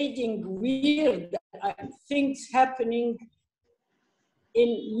of trading weird things happening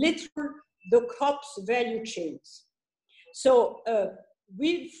in literal the crops value chains. So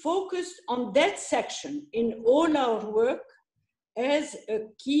we focused on that section in all our work as a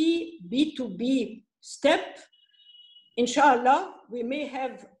key B2B step. Inshallah, we may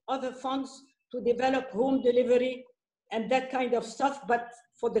have other funds to develop home delivery and that kind of stuff, but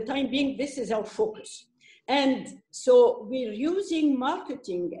for the time being, this is our focus. And so we're using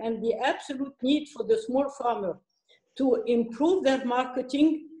marketing and the absolute need for the small farmer to improve their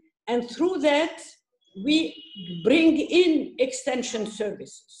marketing, and through that, we bring in extension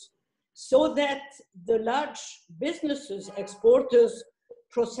services so that the large businesses, exporters,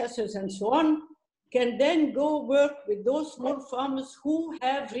 processors, and so on, can then go work with those small farmers who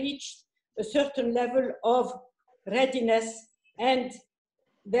have reached a certain level of readiness and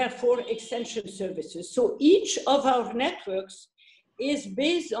therefore extension services. So each of our networks is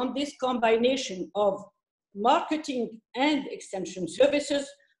based on this combination of marketing and extension services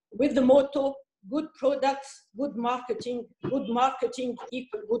with the motto, good products, good marketing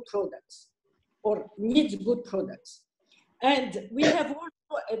equal good products, or needs good products. And we have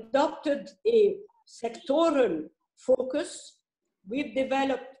also adopted a sectoral focus. We've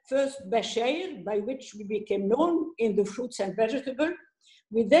developed first Bashair, by which we became known in the fruits and vegetables.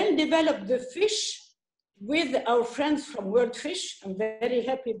 We then developed the fish with our friends from WorldFish. I'm very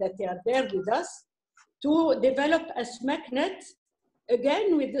happy that they are there with us, to develop a SMACnet,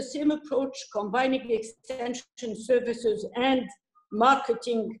 again with the same approach, combining extension services and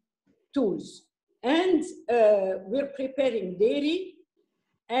marketing tools. And we're preparing dairy,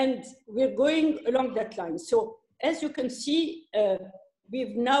 And we're going along that line. So as you can see,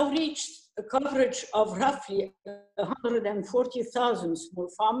 we've now reached a coverage of roughly 140,000 small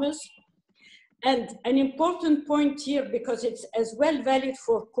farmers. And an important point here, because it's as well valid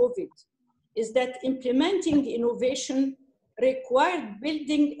for COVID, is that implementing innovation required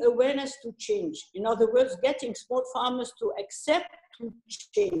building awareness to change. In other words, getting small farmers to accept to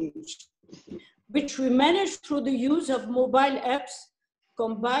change, which we managed through the use of mobile apps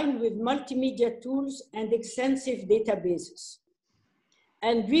combined with multimedia tools and extensive databases.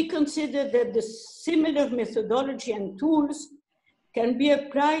 And we consider that the similar methodology and tools can be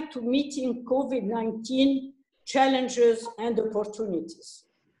applied to meeting COVID-19 challenges and opportunities.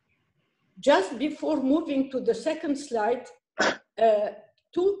 Just before moving to the second slide,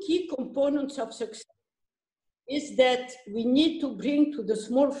 two key components of success is that we need to bring to the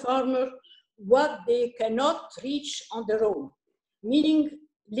small farmer what they cannot reach on their own, meaning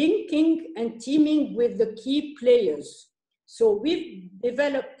linking and teaming with the key players. So we've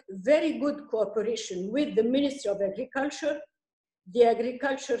developed very good cooperation with the Ministry of Agriculture, the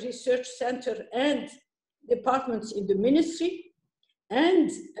Agriculture Research Center, and departments in the ministry.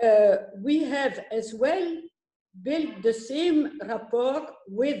 And we have as well built the same rapport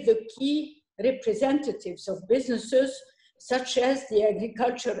with the key representatives of businesses, such as the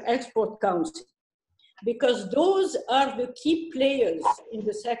Agriculture Export Council, because those are the key players in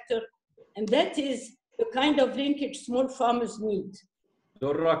the sector, and that is the kind of linkage small farmers need.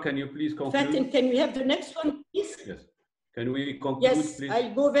 Dora, can you please conclude? Fatin, can we have the next one, please? Yes. Can we conclude, yes, please?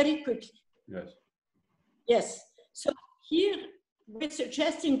 I'll go very quickly. Yes. Yes. So here we're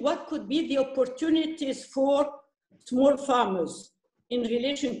suggesting what could be the opportunities for small farmers in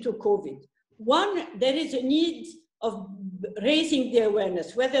relation to COVID. One, there is a need of raising the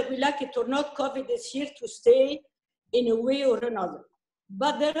awareness. Whether we like it or not, COVID is here to stay in a way or another.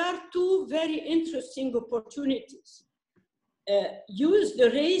 But there are two very interesting opportunities. Use the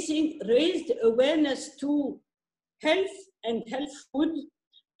raised awareness to health and health food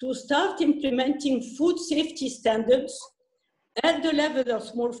to start implementing food safety standards at the level of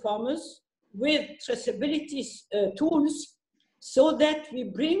small farmers with traceability tools, so that we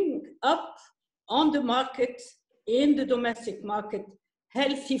bring up on the market, in the domestic market,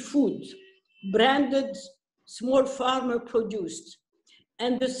 healthy food, branded, small farmer produced.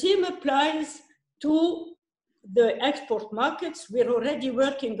 And the same applies to the export markets. We're already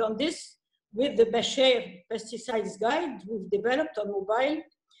working on this with the Bashir Pesticides Guide we've developed on mobile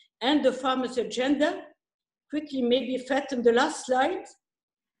and the Farmer's Agenda. Quickly, maybe Fatin, the last slide.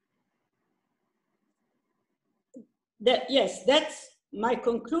 Yes, that's my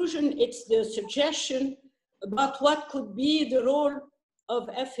conclusion. It's the suggestion about what could be the role of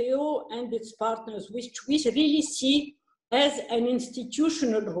FAO and its partners, which we really see as an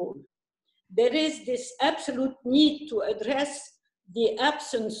institutional role. There is this absolute need to address the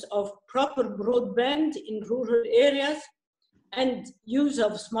absence of proper broadband in rural areas and use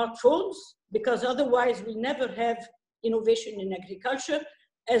of smartphones, because otherwise we'll never have innovation in agriculture,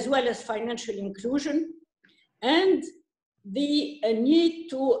 as well as financial inclusion, and the need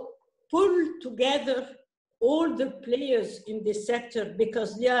to pull together all the players in this sector,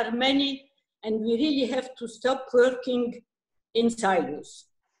 because there are many, and we really have to stop working in silos.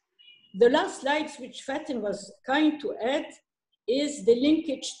 The last slides, which Fatin was kind to add, is the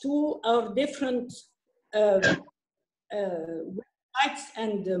linkage to our different websites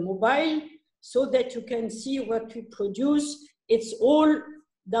and mobile, so that you can see what we produce. It's all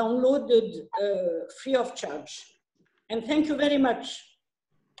downloaded free of charge. And thank you very much.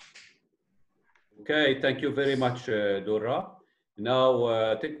 Okay, thank you very much, Dora. Now,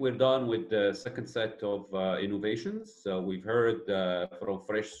 I think we're done with the second set of innovations. We've heard from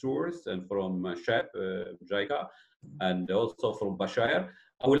Fresh Source and from Shep, Jaika, and also from Bashir.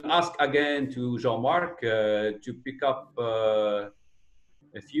 I will ask again to Jean-Marc to pick up a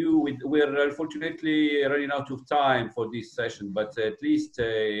few. We're unfortunately running out of time for this session, but at least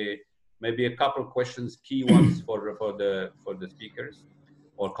maybe a couple of questions, key ones for the speakers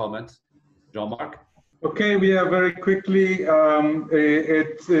or comments. Jean-Marc? Okay, we are very quickly.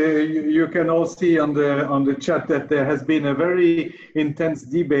 You can all see on the chat that there has been a very intense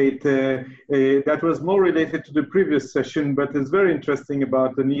debate that was more related to the previous session, but it's very interesting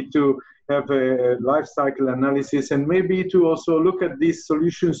about the need to have a life cycle analysis and maybe to also look at these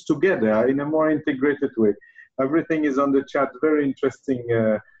solutions together in a more integrated way. Everything is on the chat. Very interesting.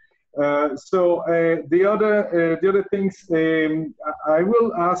 The other things I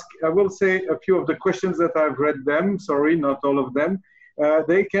will say a few of the questions that I've read them. Sorry, not all of them.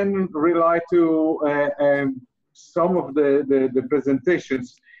 They can rely to some of the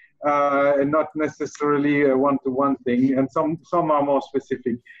presentations, and not necessarily a one-to-one thing, and some are more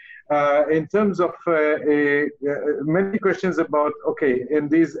specific. In terms of many questions about, okay, in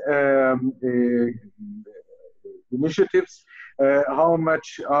these initiatives, how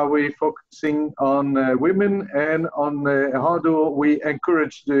much are we focusing on women, and on how do we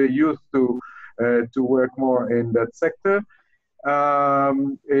encourage the youth to work more in that sector?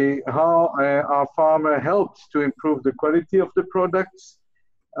 How our farmer helped to improve the quality of the products?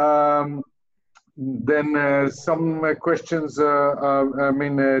 Then some questions, I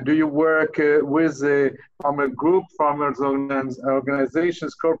mean, do you work with a farmer group, farmers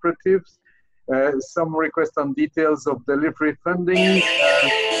organizations, cooperatives? Some requests on details of delivery funding,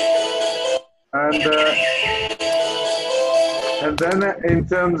 and then in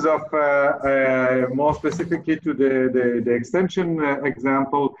terms of more specifically to the extension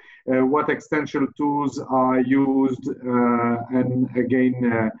example, what extension tools are used, and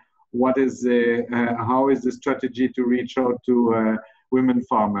again, what is how is the strategy to reach out to women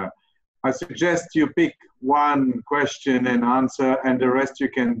farmer? I suggest you pick one question and answer, and the rest you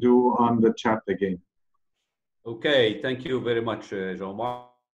can do on the chat again. Okay, thank you very much, Jean-Marc.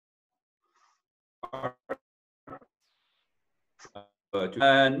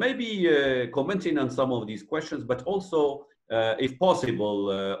 And maybe commenting on some of these questions, but also, if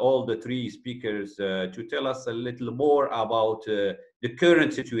possible, all the three speakers to tell us a little more about the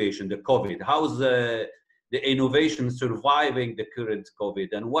current situation, the COVID. How's the innovation surviving the current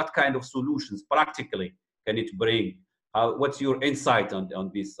COVID, and what kind of solutions practically can it bring? What's your insight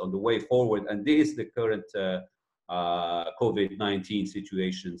on this, on the way forward? And this is the current COVID-19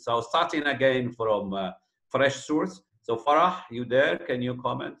 situation. So starting again from fresh source. So Farah, you there? Can you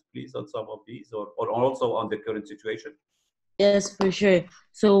comment, please, on some of these, or also on the current situation? Yes, for sure.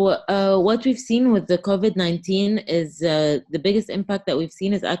 So what we've seen with the COVID-19 is the biggest impact that we've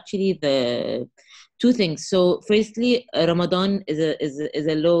seen is actually the two things. So firstly, Ramadan is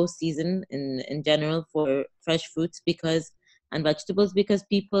a low season in general for fresh fruits and vegetables, because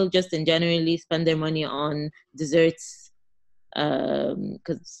people just in generally spend their money on desserts,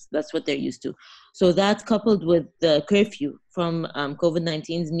 because that's what they're used to. So that, coupled with the curfew from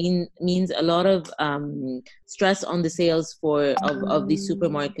COVID-19 means a lot of stress on the sales of these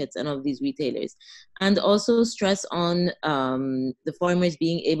supermarkets and of these retailers, and also stress on the farmers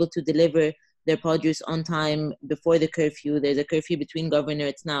being able to deliver their produce on time before the curfew. There's a curfew between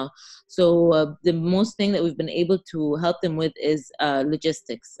governorates now. So the most thing that we've been able to help them with is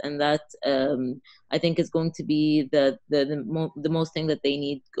logistics, and that I think is going to be the most thing that they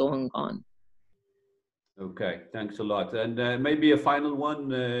need going on. Okay, thanks a lot. And maybe a final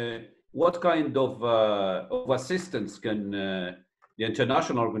one, what kind of assistance can the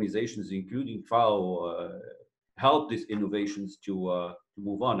international organizations, including FAO, help these innovations to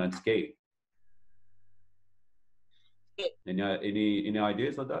move on and scale? Any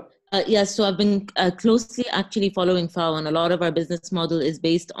ideas on that? Yes, so I've been closely actually following FAO, and a lot of our business model is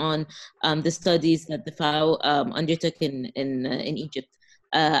based on the studies that the FAO undertook in Egypt.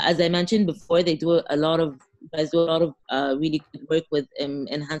 As I mentioned before, they do a lot of really good work with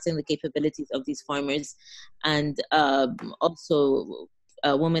enhancing the capabilities of these farmers, and also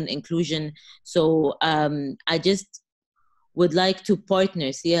women inclusion. So I just would like to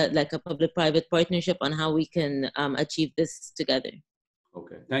partner, like a public-private partnership on how we can achieve this together.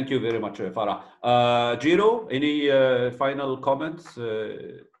 Okay, thank you very much, Farah. Jiro, any final comments?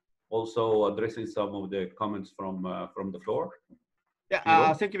 Also addressing some of the comments from the floor.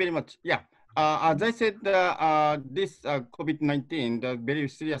 Yeah, thank you very much. Yeah, as I said, this COVID-19 very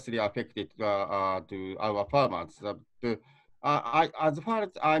seriously affected to our farmers. As far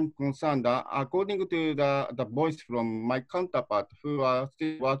as I'm concerned, according to the voice from my counterpart who are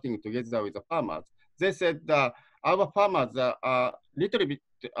still working together with the farmers, they said our farmers are little bit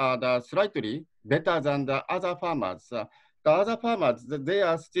slightly better than the other farmers. The other farmers, they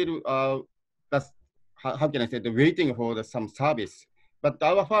are still how can I say, waiting for some service. But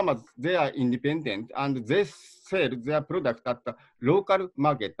our farmers, they are independent, and they sell their product at the local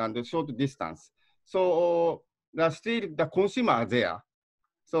market and the short distance. So still the consumer are there.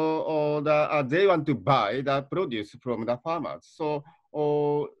 So they want to buy the produce from the farmers. So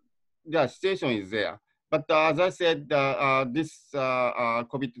the situation is there. But as I said, this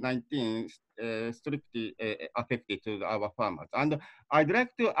COVID-19 strictly affected to our farmers. And I'd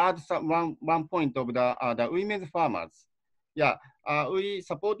like to add one point of the women's farmers. Yeah, we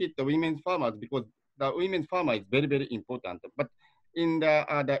supported the women's farmers because the women's farmer is very, very important. But in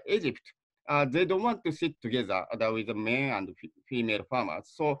the Egypt, they don't want to sit together with the men and female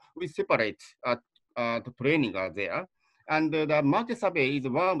farmers. So we separate the training are there. And the market survey is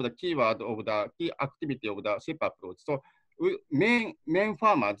one of the keyword of the key activity of the SHIP approach. So main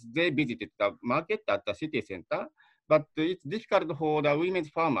farmers, they visited the market at the city center, but it's difficult for the women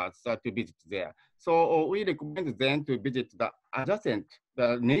farmers to visit there. So we recommend them to visit the adjacent,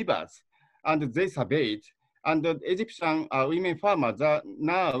 the neighbors, and they surveyed. And the Egyptian women farmers,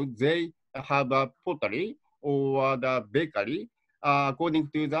 now they have a pottery or the bakery according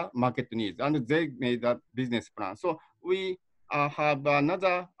to the market needs, and they made a business plan. So we have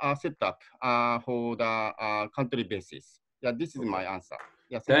another setup for the country basis. Yeah, this is my answer.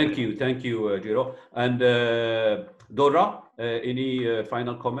 Yeah, thank you, Jiro. And Dora, any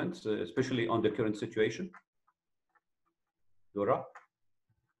final comments, especially on the current situation? Dora?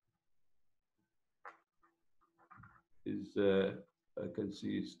 Is I can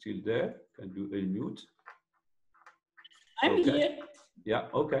see it's still there. Can you unmute? I'm here. Yeah,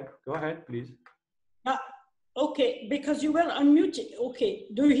 okay. Go ahead, please. Okay, because you were unmuted. Okay,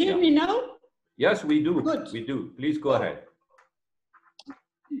 do you hear me now? Yes, we do. Good. We do. Please go ahead.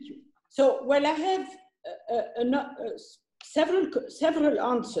 Thank you. So, well, I have several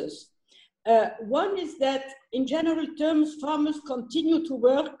answers. One is that, in general terms, farmers continue to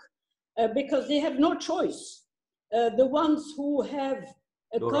work because they have no choice. The ones who have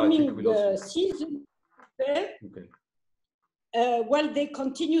a coming season there, well, they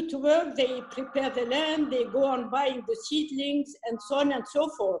continue to work, they prepare the land, they go on buying the seedlings, and so on and so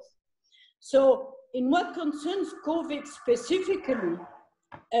forth. So, in what concerns COVID specifically,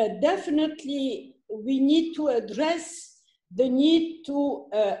 definitely we need to address the need to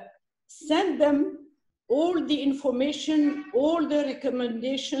send them all the information, all the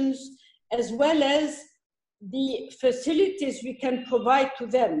recommendations, as well as the facilities we can provide to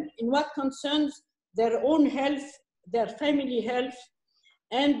them in what concerns their own health, their family health,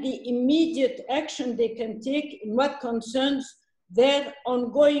 and the immediate action they can take in what concerns their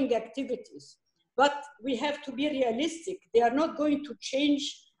ongoing activities. But we have to be realistic. They are not going to change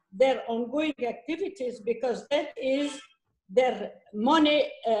their ongoing activities because that is their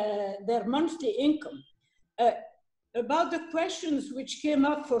money, their monthly income. About the questions which came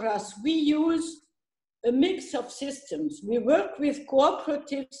up for us, we use a mix of systems. We work with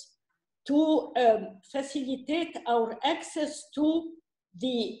cooperatives to facilitate our access to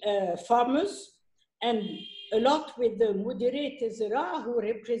the farmers, and a lot with the Mudirat Zira, who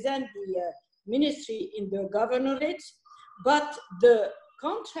represent the ministry in the governorate. But the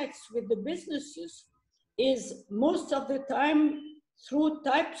contracts with the businesses is most of the time through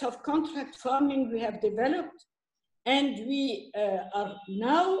types of contract farming we have developed, and we are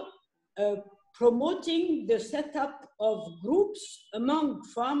now promoting the setup of groups among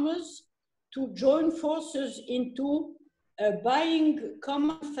farmers to join forces into buying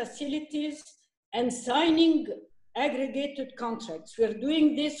common facilities and signing aggregated contracts. We're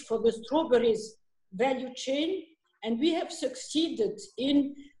doing this for the strawberries value chain, and we have succeeded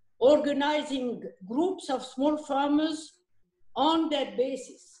in organizing groups of small farmers on that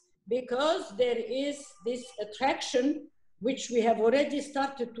basis, because there is this attraction which we have already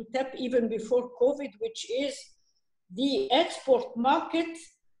started to tap even before COVID, which is the export market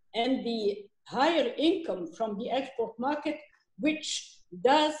and the higher income from the export market, which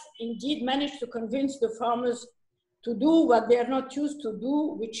does indeed manage to convince the farmers to do what they are not used to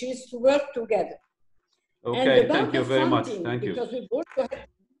do, which is to work together. Okay, thank you very much. Thank you. Because we've also had...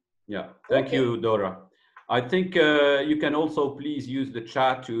 Yeah, thank you, Dora. I think you can also please use the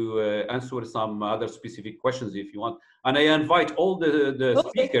chat to answer some other specific questions if you want. And I invite all the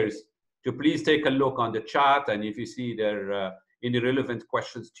speakers to please take a look on the chat, and if you see there any relevant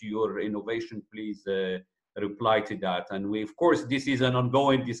questions to your innovation, please reply to that. And we, of course, this is an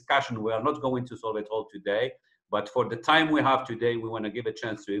ongoing discussion. We are not going to solve it all today, but for the time we have today, we want to give a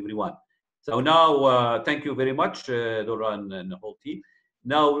chance to everyone. So now, thank you very much, Dora and the whole team.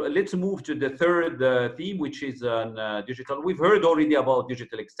 Now, let's move to the third theme, which is on digital. We've heard already about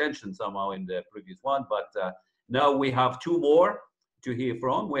digital extension somehow in the previous one, but now we have two more to hear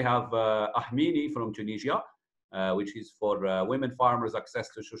from. We have AHMINI from Tunisia, which is for women farmers' access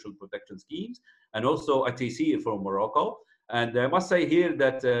to social protection schemes, and also ATTAISSIR from Morocco. And I must say here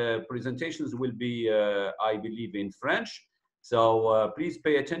that presentations will be, I believe, in French. So please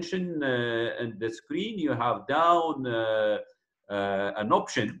pay attention. On the screen, you have down an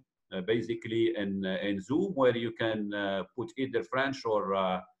option, basically in Zoom, where you can put either French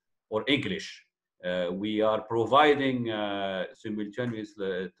or English. We are providing simultaneous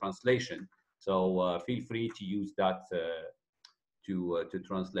translation, so feel free to use that to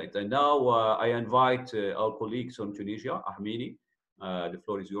translate. And now I invite our colleagues from Tunisia, AHMINI. The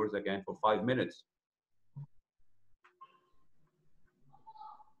floor is yours again for 5 minutes.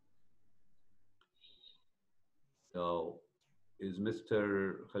 So, is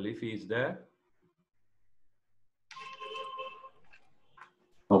Mr. Khalifi is there?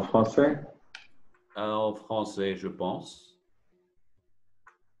 En français? En français, je pense.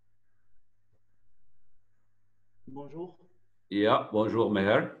 Bonjour. Yeah, bonjour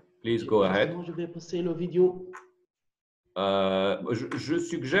Meher. Please go ahead. Je vais passer la vidéo. Je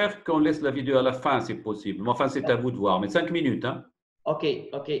suggère qu'on laisse la vidéo à la fin si possible. Mais enfin, c'est à vous de voir. Mais 5 minutes. Hein? OK,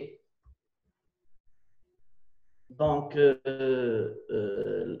 OK. Donc,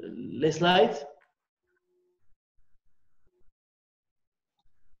 les slides.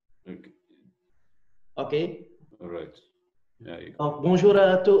 Okay. OK. All right. Donc, bonjour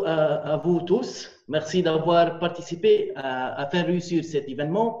à vous tous. Merci d'avoir participé à faire réussir cet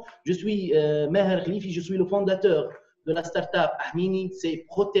événement. Je suis Meher Khalifi, je suis le fondateur de la startup AHMINI, c'est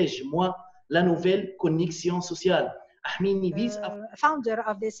Protège-moi, la nouvelle connexion sociale. AHMINI vise founder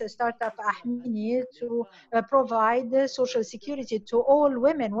of this startup AHMINI to provide social security to all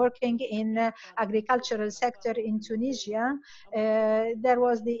women working in agricultural sector in Tunisia. There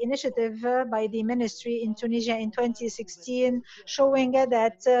was the initiative by the ministry in Tunisia in 2016 showing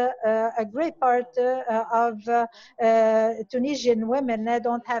that a great part of Tunisian women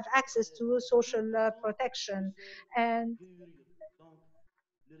don't have access to social protection, and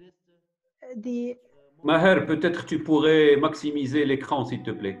the Maher, peut-être tu pourrais maximiser l'écran, s'il te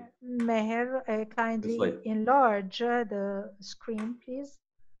plaît. Meher, kindly enlarge the screen, please.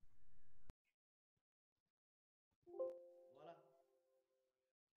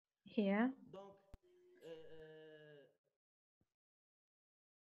 Here.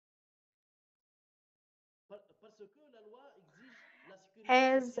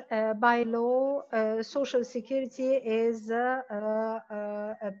 As by law, social security is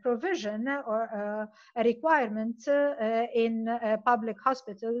a provision or a requirement in public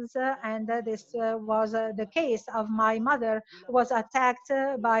hospitals, and this was the case of my mother, who was attacked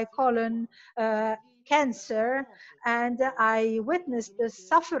by colon cancer, and I witnessed the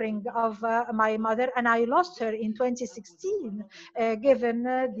suffering of my mother, and I lost her in 2016, given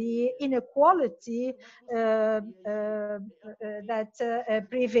the inequality that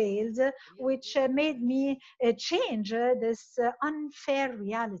prevailed, which made me change this unfair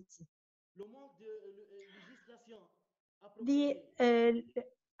reality. The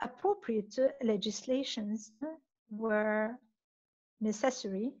appropriate legislations were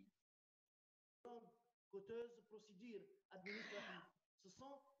necessary,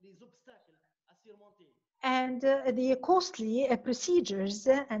 and the costly procedures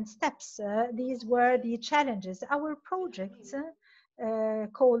and steps, these were the challenges. Our project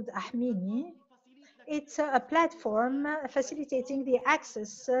called AHMINI, it's a platform facilitating the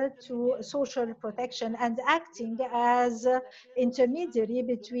access to social protection and acting as intermediary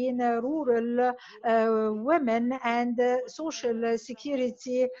between rural women and social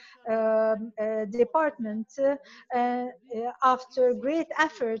security department. After great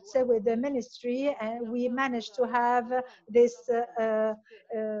efforts with the ministry, we managed to have this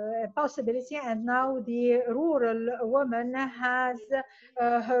possibility, and now the rural woman has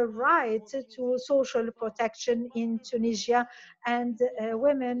her right to social protection in Tunisia, and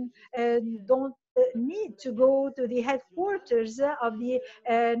women don't need to go to the headquarters of the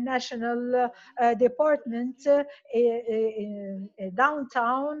national department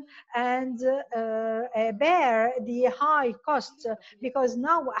downtown and bear the high costs, because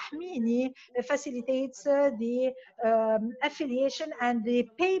now AHMINI facilitates the affiliation and the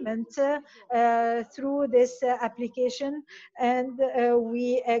payment through this application, and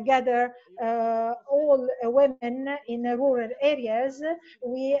we gather all women in rural areas.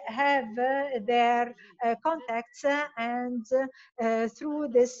 We have their contacts, and through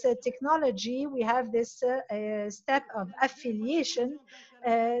this technology we have this step of affiliation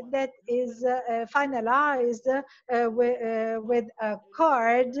that is finalized with a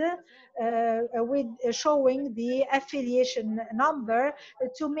card with showing the affiliation number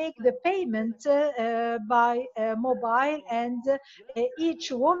to make the payment by mobile, and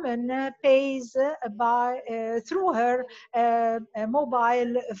each woman pays by through her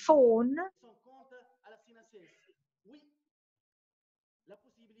mobile phone.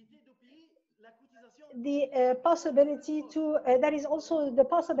 The possibility to there is also the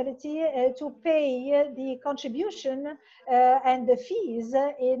possibility to pay the contribution and the fees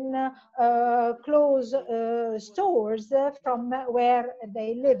in close stores from where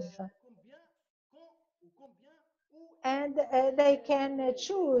they live, and they can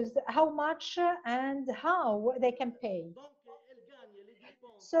choose how much and how they can pay.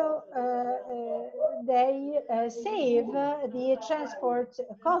 So they save the transport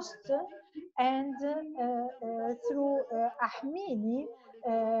cost, and through AHMINI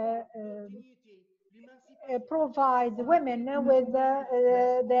provide women with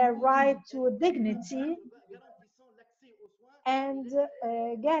their right to dignity and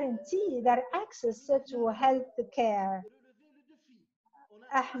guarantee their access to health care.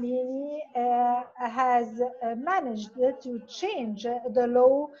 AHMINI has managed to change the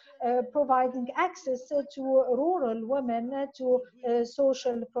law providing access to rural women to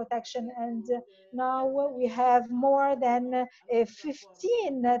social protection, and now we have more than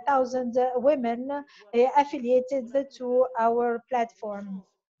 15,000 women affiliated to our platform.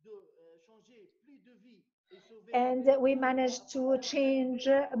 And we managed to change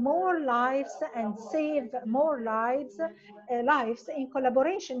more lives and save more lives in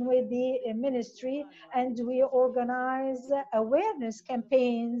collaboration with the ministry, and we organize awareness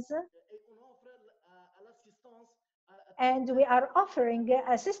campaigns, and we are offering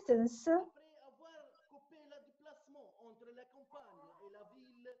assistance.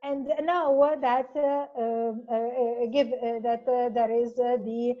 And now that there is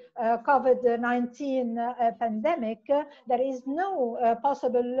the COVID-19 pandemic, there is no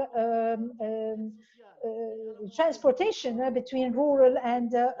possible transportation between rural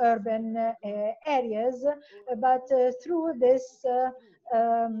and urban areas, but through this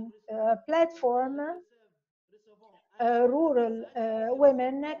platform, rural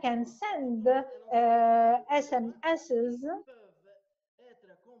women can send SMSs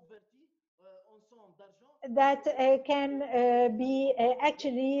that can be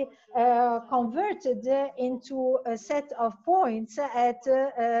actually converted into a set of points at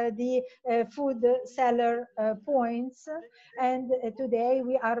the food seller points. And today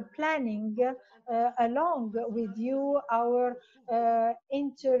we are planning along with you our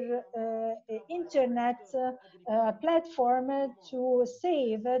internet platform to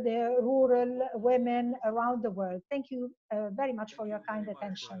save the rural women around the world. Thank you very much for your kind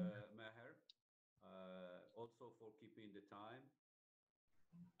attention. Also for keeping the time.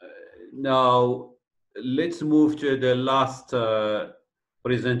 Now, let's move to the last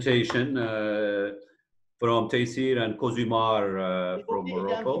presentation from ATTAISSIR and COSUMAR from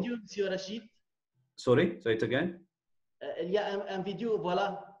Morocco. Sorry, say it again. Il y a un vidéo,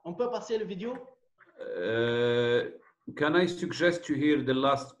 voilà. On peut passer le vidéo? Can I suggest to hear the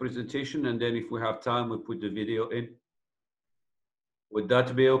last presentation, and then if we have time, we put the video in? Would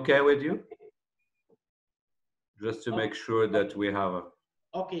that be okay with you? Just to make sure that we have a...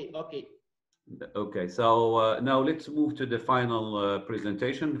 Okay. Okay, so now let's move to the final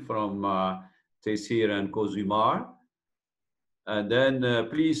presentation from ATTAISSIR and COSUMAR. And then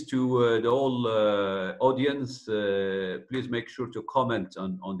please to the whole audience, please make sure to comment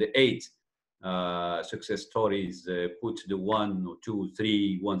on the 8 success stories. Put the 1 or 2,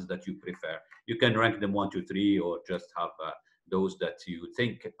 3 ones that you prefer. You can rank them 1, 2, 3, or just have those that you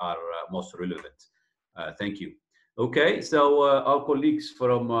think are most relevant. Thank you. Okay, so our colleagues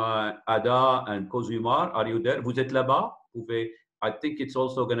from ADA and COSUMAR, are you there? Vous êtes là-bas? I think it's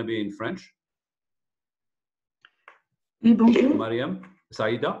also going to be in French. Oui, bonjour. Mariam,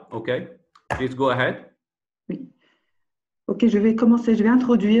 Saïda, okay. Please go ahead. Oui. Ok, je vais commencer, je vais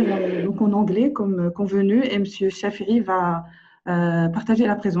introduire donc en anglais comme convenu, et M. Shafiri va partager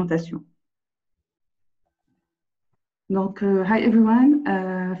la présentation. Donc, hi everyone.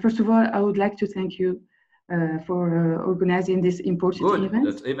 First of all, I would like to thank you for organizing this important event.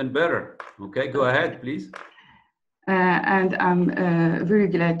 That's even better. Okay, go ahead, please. And I'm very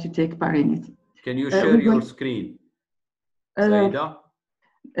glad to take part in it. Can you share your screen? Saïda?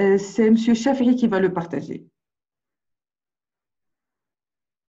 C'est M. Shafiri qui va le partager.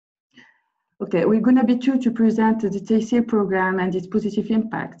 Okay, we're going to be too to present the ATTAISSIR program and its positive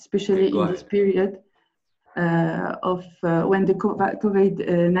impact, especially in this period of when the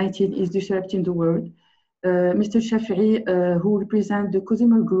COVID-19 is disrupting the world. Mr. Shafiri, who represents the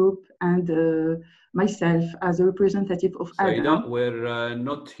COSUMAR group, and myself as a representative of Saïda, we're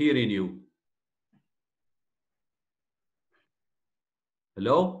not hearing you.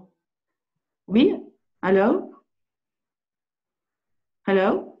 Hello? Oui? Hello?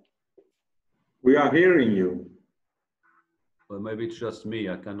 Hello? We are hearing you. Well, maybe it's just me.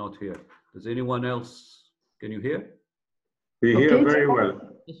 I cannot hear. Does anyone else? Can you hear? We hear very well.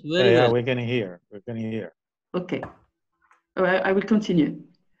 Yeah, we're going to hear. We're going to hear. Okay. All right, I will continue.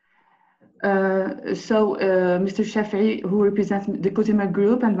 Mr. Shafiri, who represents the COSUMAR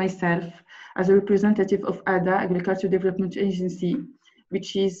group, and myself as a representative of ADA, Agriculture Development Agency,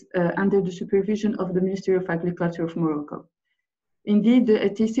 which is under the supervision of the Ministry of Agriculture of Morocco. Indeed, the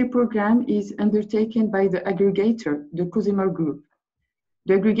ATTAISSIR program is undertaken by the aggregator, the COSUMAR group.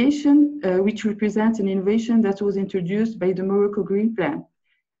 The aggregation, which represents an innovation that was introduced by the Morocco Green Plan,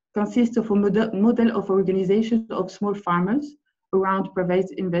 consists of a model of organization of small farmers around private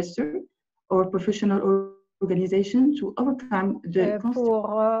investors or professional organizations to overcome the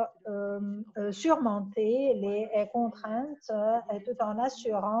pour surmonter les contraintes tout en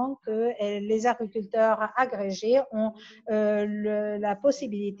assurant que les agriculteurs agrégés ont la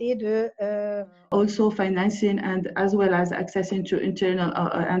possibilité de also financing and as well as accessing to internal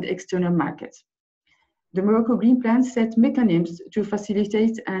and external markets. The Morocco Green Plan set mechanisms to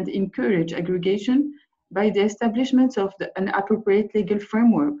facilitate and encourage aggregation by the establishment of an appropriate legal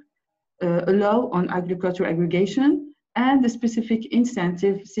framework, a law on agricultural aggregation, and a specific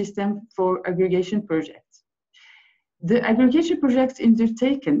incentive system for aggregation projects. The aggregation project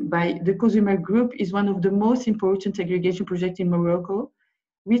undertaken by the COSUMAR group is one of the most important aggregation projects in Morocco,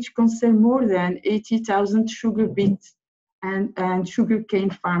 which concern more than 80,000 sugar beet and sugarcane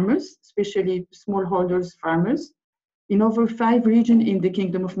farmers, especially smallholders farmers, in over 5 regions in the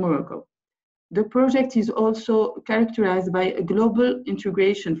Kingdom of Morocco. The project is also characterized by a global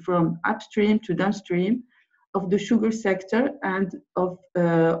integration from upstream to downstream of the sugar sector and of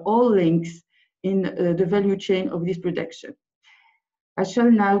all links in the value chain of this production. I shall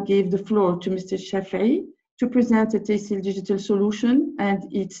now give the floor to Mr. Shafei to present ATTAISSIR digital solution and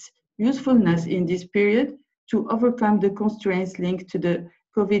its usefulness in this period to overcome the constraints linked to the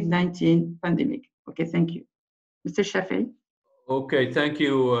COVID-19 pandemic. Okay, thank you. Mr. Shafei. Okay, thank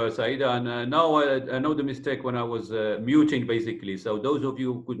you, Saida. And now I know the mistake when I was muting, basically. So those of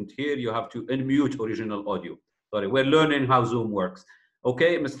you who couldn't hear, you have to unmute original audio. Sorry, we're learning how Zoom works.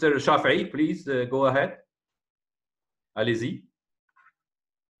 Okay, Mr. Shafei, please go ahead. Allez-y.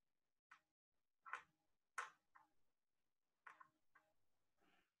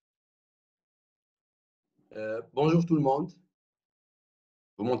 Bonjour tout le monde.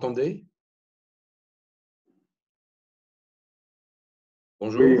 Vous m'entendez?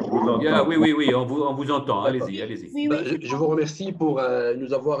 Bonjour. Oui, on vous entend. Allez-y, allez-y. Je vous remercie pour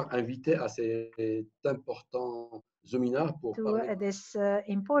nous avoir invités à cet important seminar pour parler. This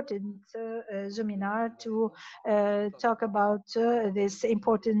important seminar to talk about this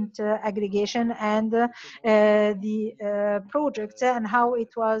important aggregation and the project and how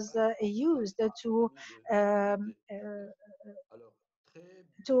it was used to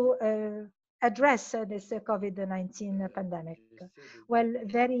address this COVID-19 pandemic. Well,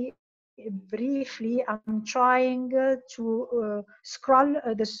 very briefly, I'm trying to scroll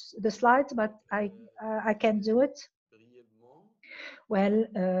the slides, but I can't do it. Well,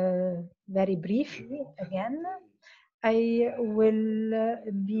 very briefly again, I will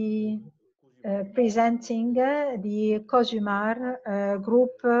be presenting the COSUMAR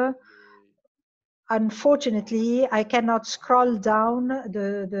group. Unfortunately, I cannot scroll down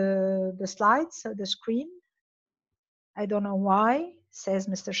the slides, the screen. I don't know why, says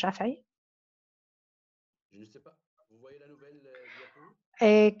Mr. Shafei.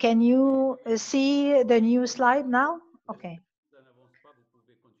 Can you see the new slide now? Okay.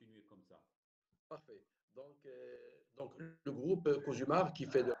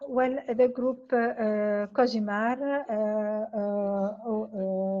 Well, the group COSUMAR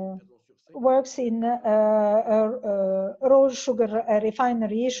works in raw sugar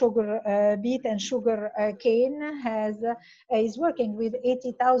refinery, sugar beet and sugar cane, is working with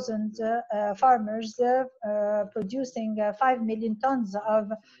 80,000 farmers producing 5 million tons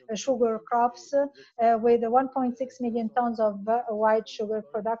of sugar crops with 1.6 million tons of white sugar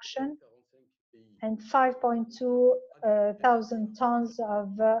production and 5.2 thousand tons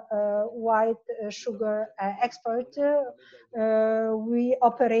of white sugar export. We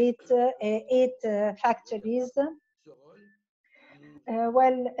operate 8 factories.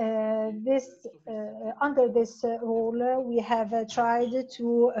 Under this role, we have tried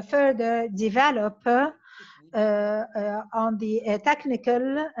to further develop on the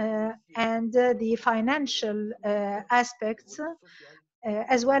technical and the financial aspects,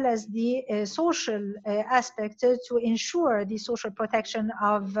 as well as the social aspect to ensure the social protection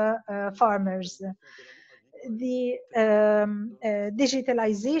of farmers. The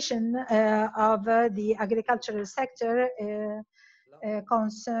digitalization of the agricultural sector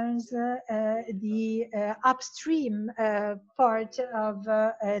concerns the upstream part of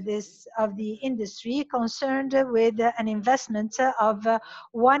the industry, concerned with an investment of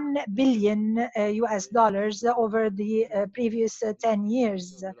 $1 billion US over the previous 10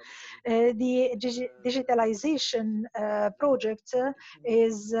 years. The digitalization project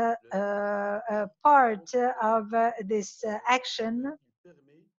is a part of this action,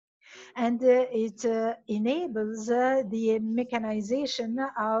 and it enables the mechanization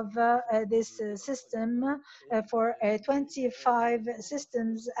of this system for 25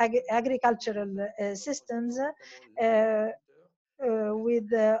 systems, agricultural systems,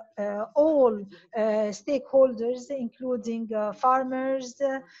 with all stakeholders, including farmers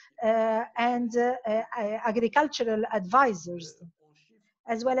and agricultural advisors,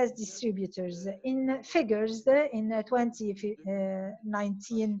 as well as distributors. In figures, in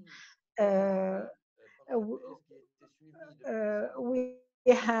 2019, we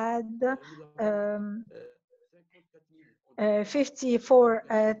had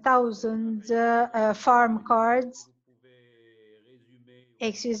 54,000 farm cards.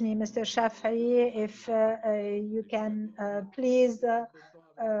 Excuse me, Mr. Shafi, if you can please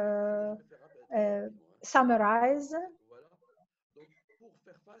summarize.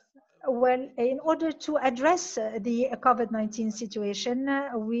 Well, in order to address the COVID-19 situation,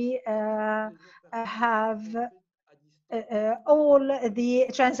 we have all the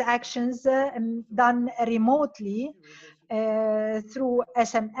transactions done remotely through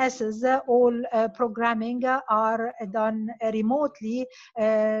SMSs. All programming are done remotely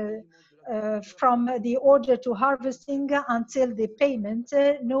from the order to harvesting until the payment.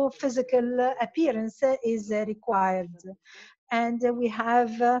 No physical appearance is required. And we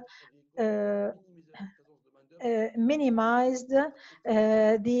have minimized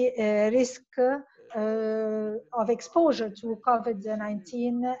the risk of exposure to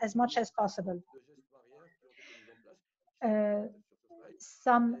COVID-19 as much as possible.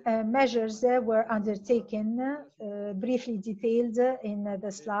 Some measures were undertaken, briefly detailed in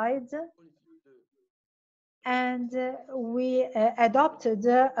the slides, and we adopted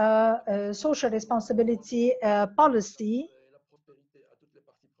a social responsibility policy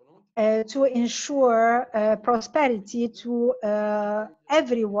to ensure prosperity to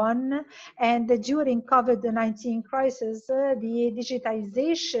everyone. And during COVID-19 crisis, the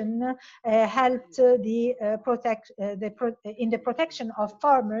digitization helped in the protection of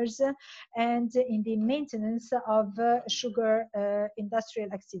farmers and in the maintenance of sugar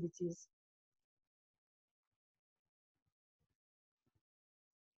industrial activities.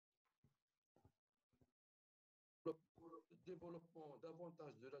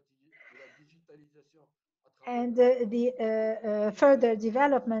 And the further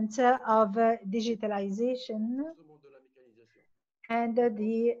development of digitalization and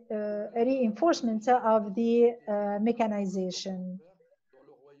the reinforcement of the mechanization.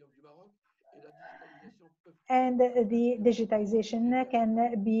 And the digitization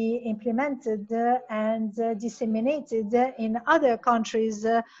can be implemented and disseminated in other countries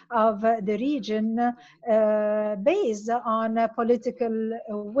of the region based on political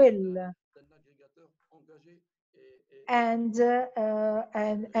will. And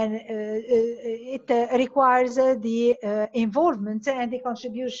it requires the involvement and the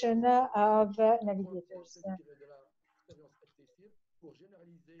contribution of navigators.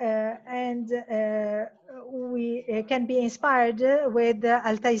 We can be inspired with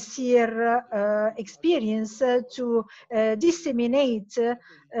ATTAISSIR experience to disseminate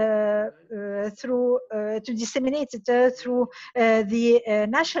it through the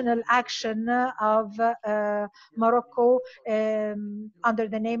national action of Morocco under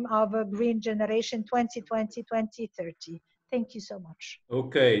the name of Green Generation 2020-2030. Thank you so much.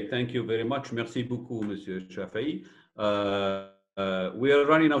 Okay, thank you very much. Merci beaucoup, Monsieur Shafi. We are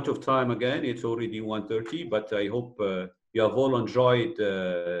running out of time again. It's already 1:30, but I hope you have all enjoyed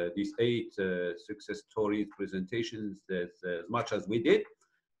these 8 success stories presentations as much as we did.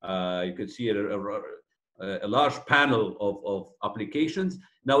 You can see a large panel of applications.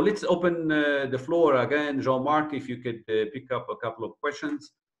 Now let's open the floor again. Jean-Marc, if you could pick up a couple of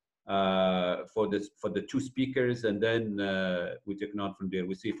questions for the 2 speakers, and then we take it on from there.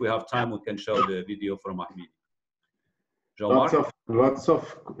 We see if we have time, we can show the video from AHMINI. Lots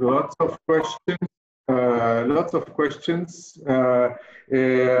of questions.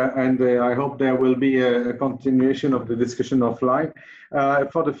 And I hope there will be a continuation of the discussion offline.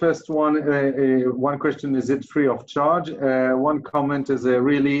 For the first one, one question: is it free of charge? One comment is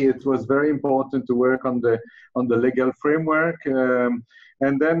really it was very important to work on the legal framework.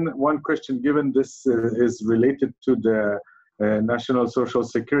 And then one question, given this is related to the national social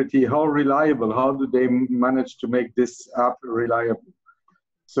security. How reliable? How do they manage to make this app reliable,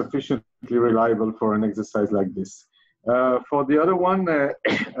 sufficiently reliable for an exercise like this? For the other one,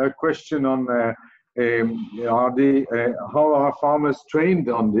 a question on how are farmers trained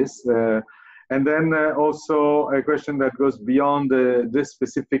on this? And then also a question that goes beyond this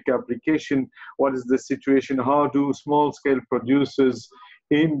specific application. What is the situation? How do small-scale producers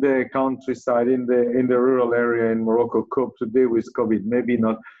in the countryside, in the rural area in Morocco cope today with COVID? Maybe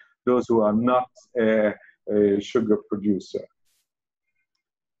not those who are not a sugar producer.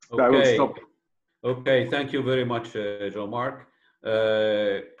 Okay. I will stop. Okay, thank you very much, Jean-Marc.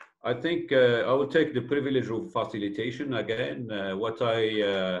 I think I will take the privilege of facilitation again. What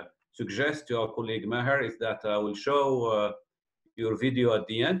I suggest to our colleague Maher is that I will show your video at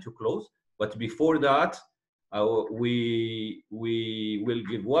the end to close. But before that, we will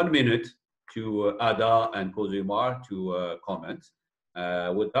give 1 minute to Ada and COSUMAR to comment.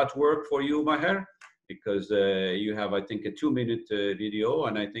 Would that work for you, Maher? Because you have, I think, a 2-minute video,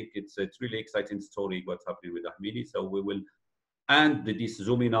 and I think it's a really exciting story what's happening with AHMINI. So we will end this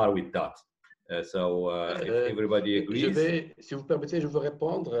Zoominar with that. If everybody agrees. Si vous permettez, je veux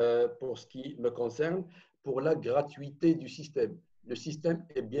répondre pour ce qui me concerne, pour la gratuité du système. Le système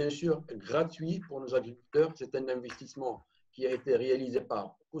est bien sûr gratuit pour nos agriculteurs. C'est un investissement qui a été réalisé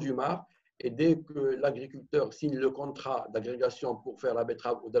par COSUMAR. Et dès que l'agriculteur signe le contrat d'agrégation pour faire la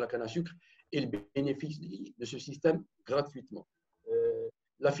betterave ou de la canne à sucre, il bénéficie de ce système gratuitement.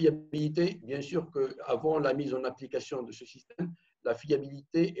 La fiabilité, bien sûr qu'avant la mise en application de ce système, la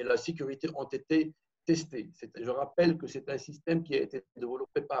fiabilité et la sécurité ont été testées. Je rappelle que c'est un système qui a été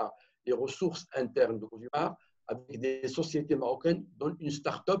développé par les ressources internes de COSUMAR avec des sociétés marocaines, dont une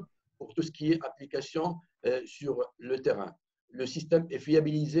start-up pour tout ce qui est application sur le terrain. Le système est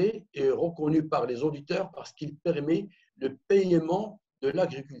fiabilisé et reconnu par les auditeurs parce qu'il permet le paiement de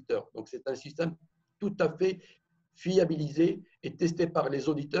l'agriculteur. Donc, c'est un système tout à fait fiabilisé et testé par les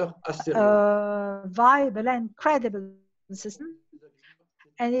auditeurs assez viable and credible system,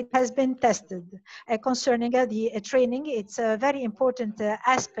 and it has been tested. Concerning the training, it's a very important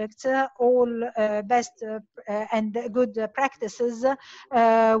aspect. All best and good practices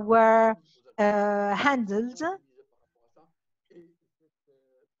were handled.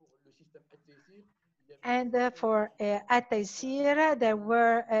 And for ATTAISSIR, there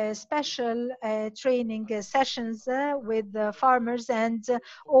were special training sessions with the farmers and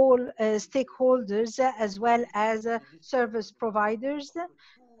all stakeholders, as well as service providers.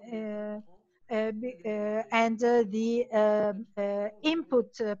 And the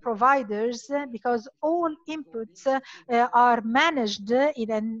input providers, because all inputs are managed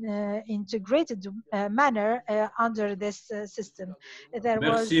in an integrated manner under this system.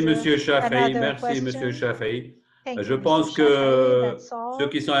 Merci, Monsieur Chafaï. Merci, Monsieur Chafaï. Je pense que ceux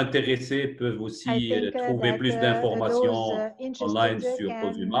qui sont intéressés peuvent aussi trouver plus d'informations online sur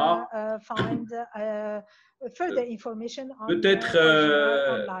COSUMAR.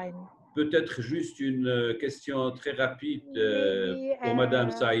 Peut-être juste une question très rapide pour Madame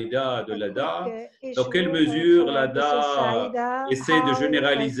Saïda de l'ADA. Dans quelle mesure l'ADA essaie de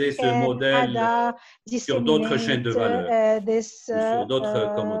généraliser ce modèle sur d'autres chaînes de valeur, sur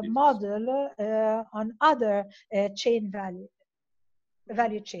d'autres commodities? Model on other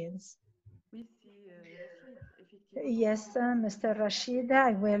value chains. Yes, Mr. Rashid,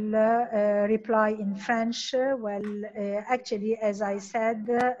 I will reply in French. Well, actually, as I said,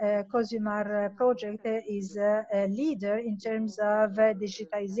 COSUMAR project is a leader in terms of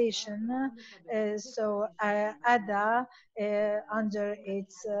digitization. So ADA, under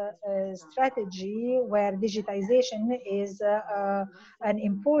its strategy, where digitization is an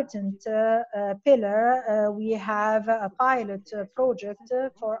important pillar, we have a pilot project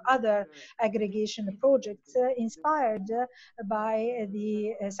for other aggregation projects inspired by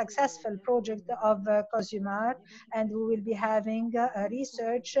the successful project of COSUMAR, and we will be having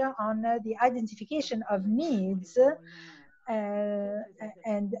research on the identification of needs.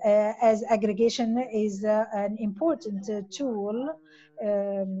 And as aggregation is an important tool,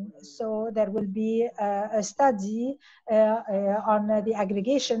 so there will be a study on the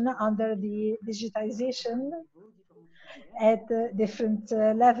aggregation under the digitization at different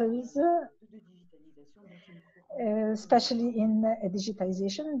levels, especially in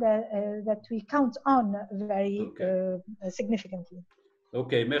digitization that we count on very significantly.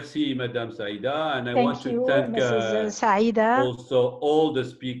 Okay, merci, Madame Saïda, and I want to thank also all the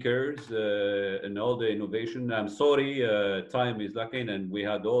speakers and all the innovation. I'm sorry, time is lacking, and we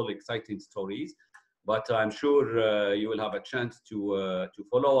had all exciting stories, but I'm sure you will have a chance to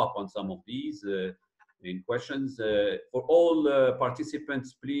follow up on some of these. in questions. For all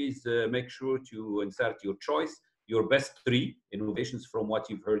participants, please make sure to insert your choice, your best 3 innovations from what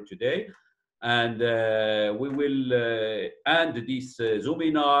you've heard today. And we will end this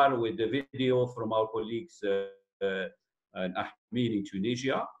Zoominar with the video from our colleagues in AHMINI in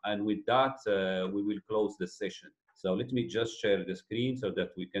Tunisia. And with that, we will close the session. So let me just share the screen so that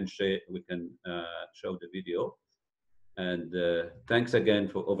we can show the video. And thanks again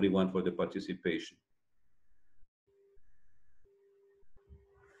for everyone for the participation.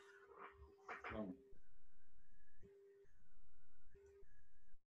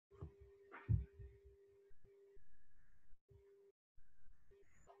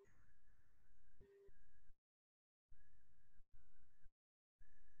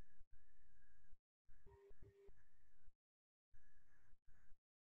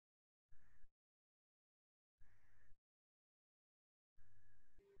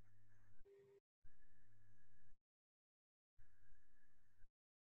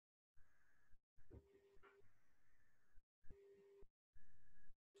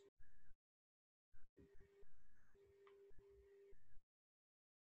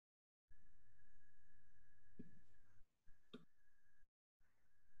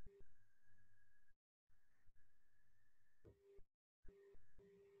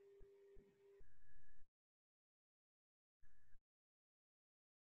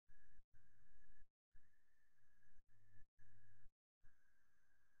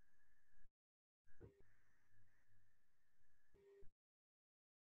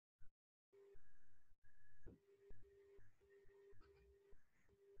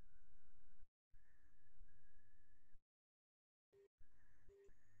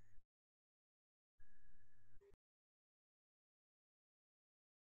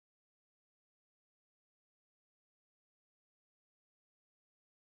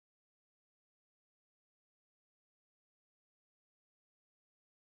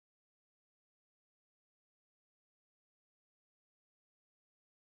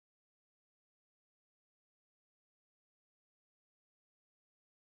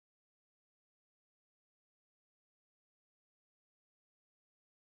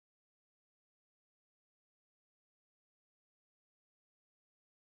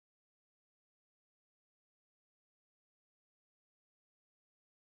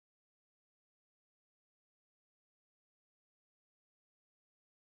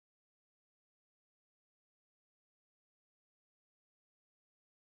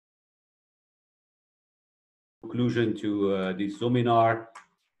 Conclusion to this seminar,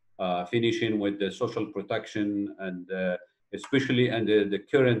 finishing with the social protection and especially under the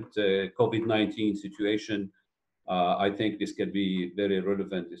current COVID-19 situation. I think this can be very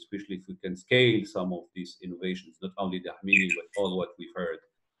relevant, especially if we can scale some of these innovations, not only the AHMINI, but all what we've heard.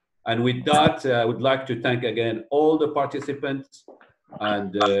 And with that, I would like to thank again all the participants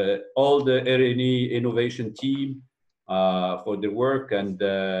and all the AHMINI innovation team for the work, and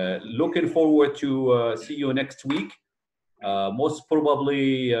looking forward to see you next week. Most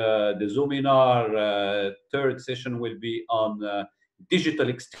probably the Zoominar third session will be on digital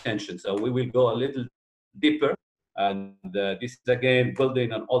extension. So we will go a little deeper, and this is again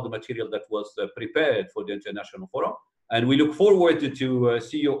building on all the material that was prepared for the International Forum. And we look forward to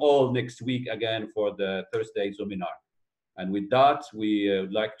see you all next week again for the Thursday Zoominar. And with that, we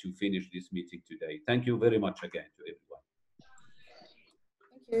would like to finish this meeting today. Thank you very much again to everyone.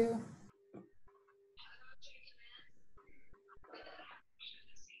 Thank you.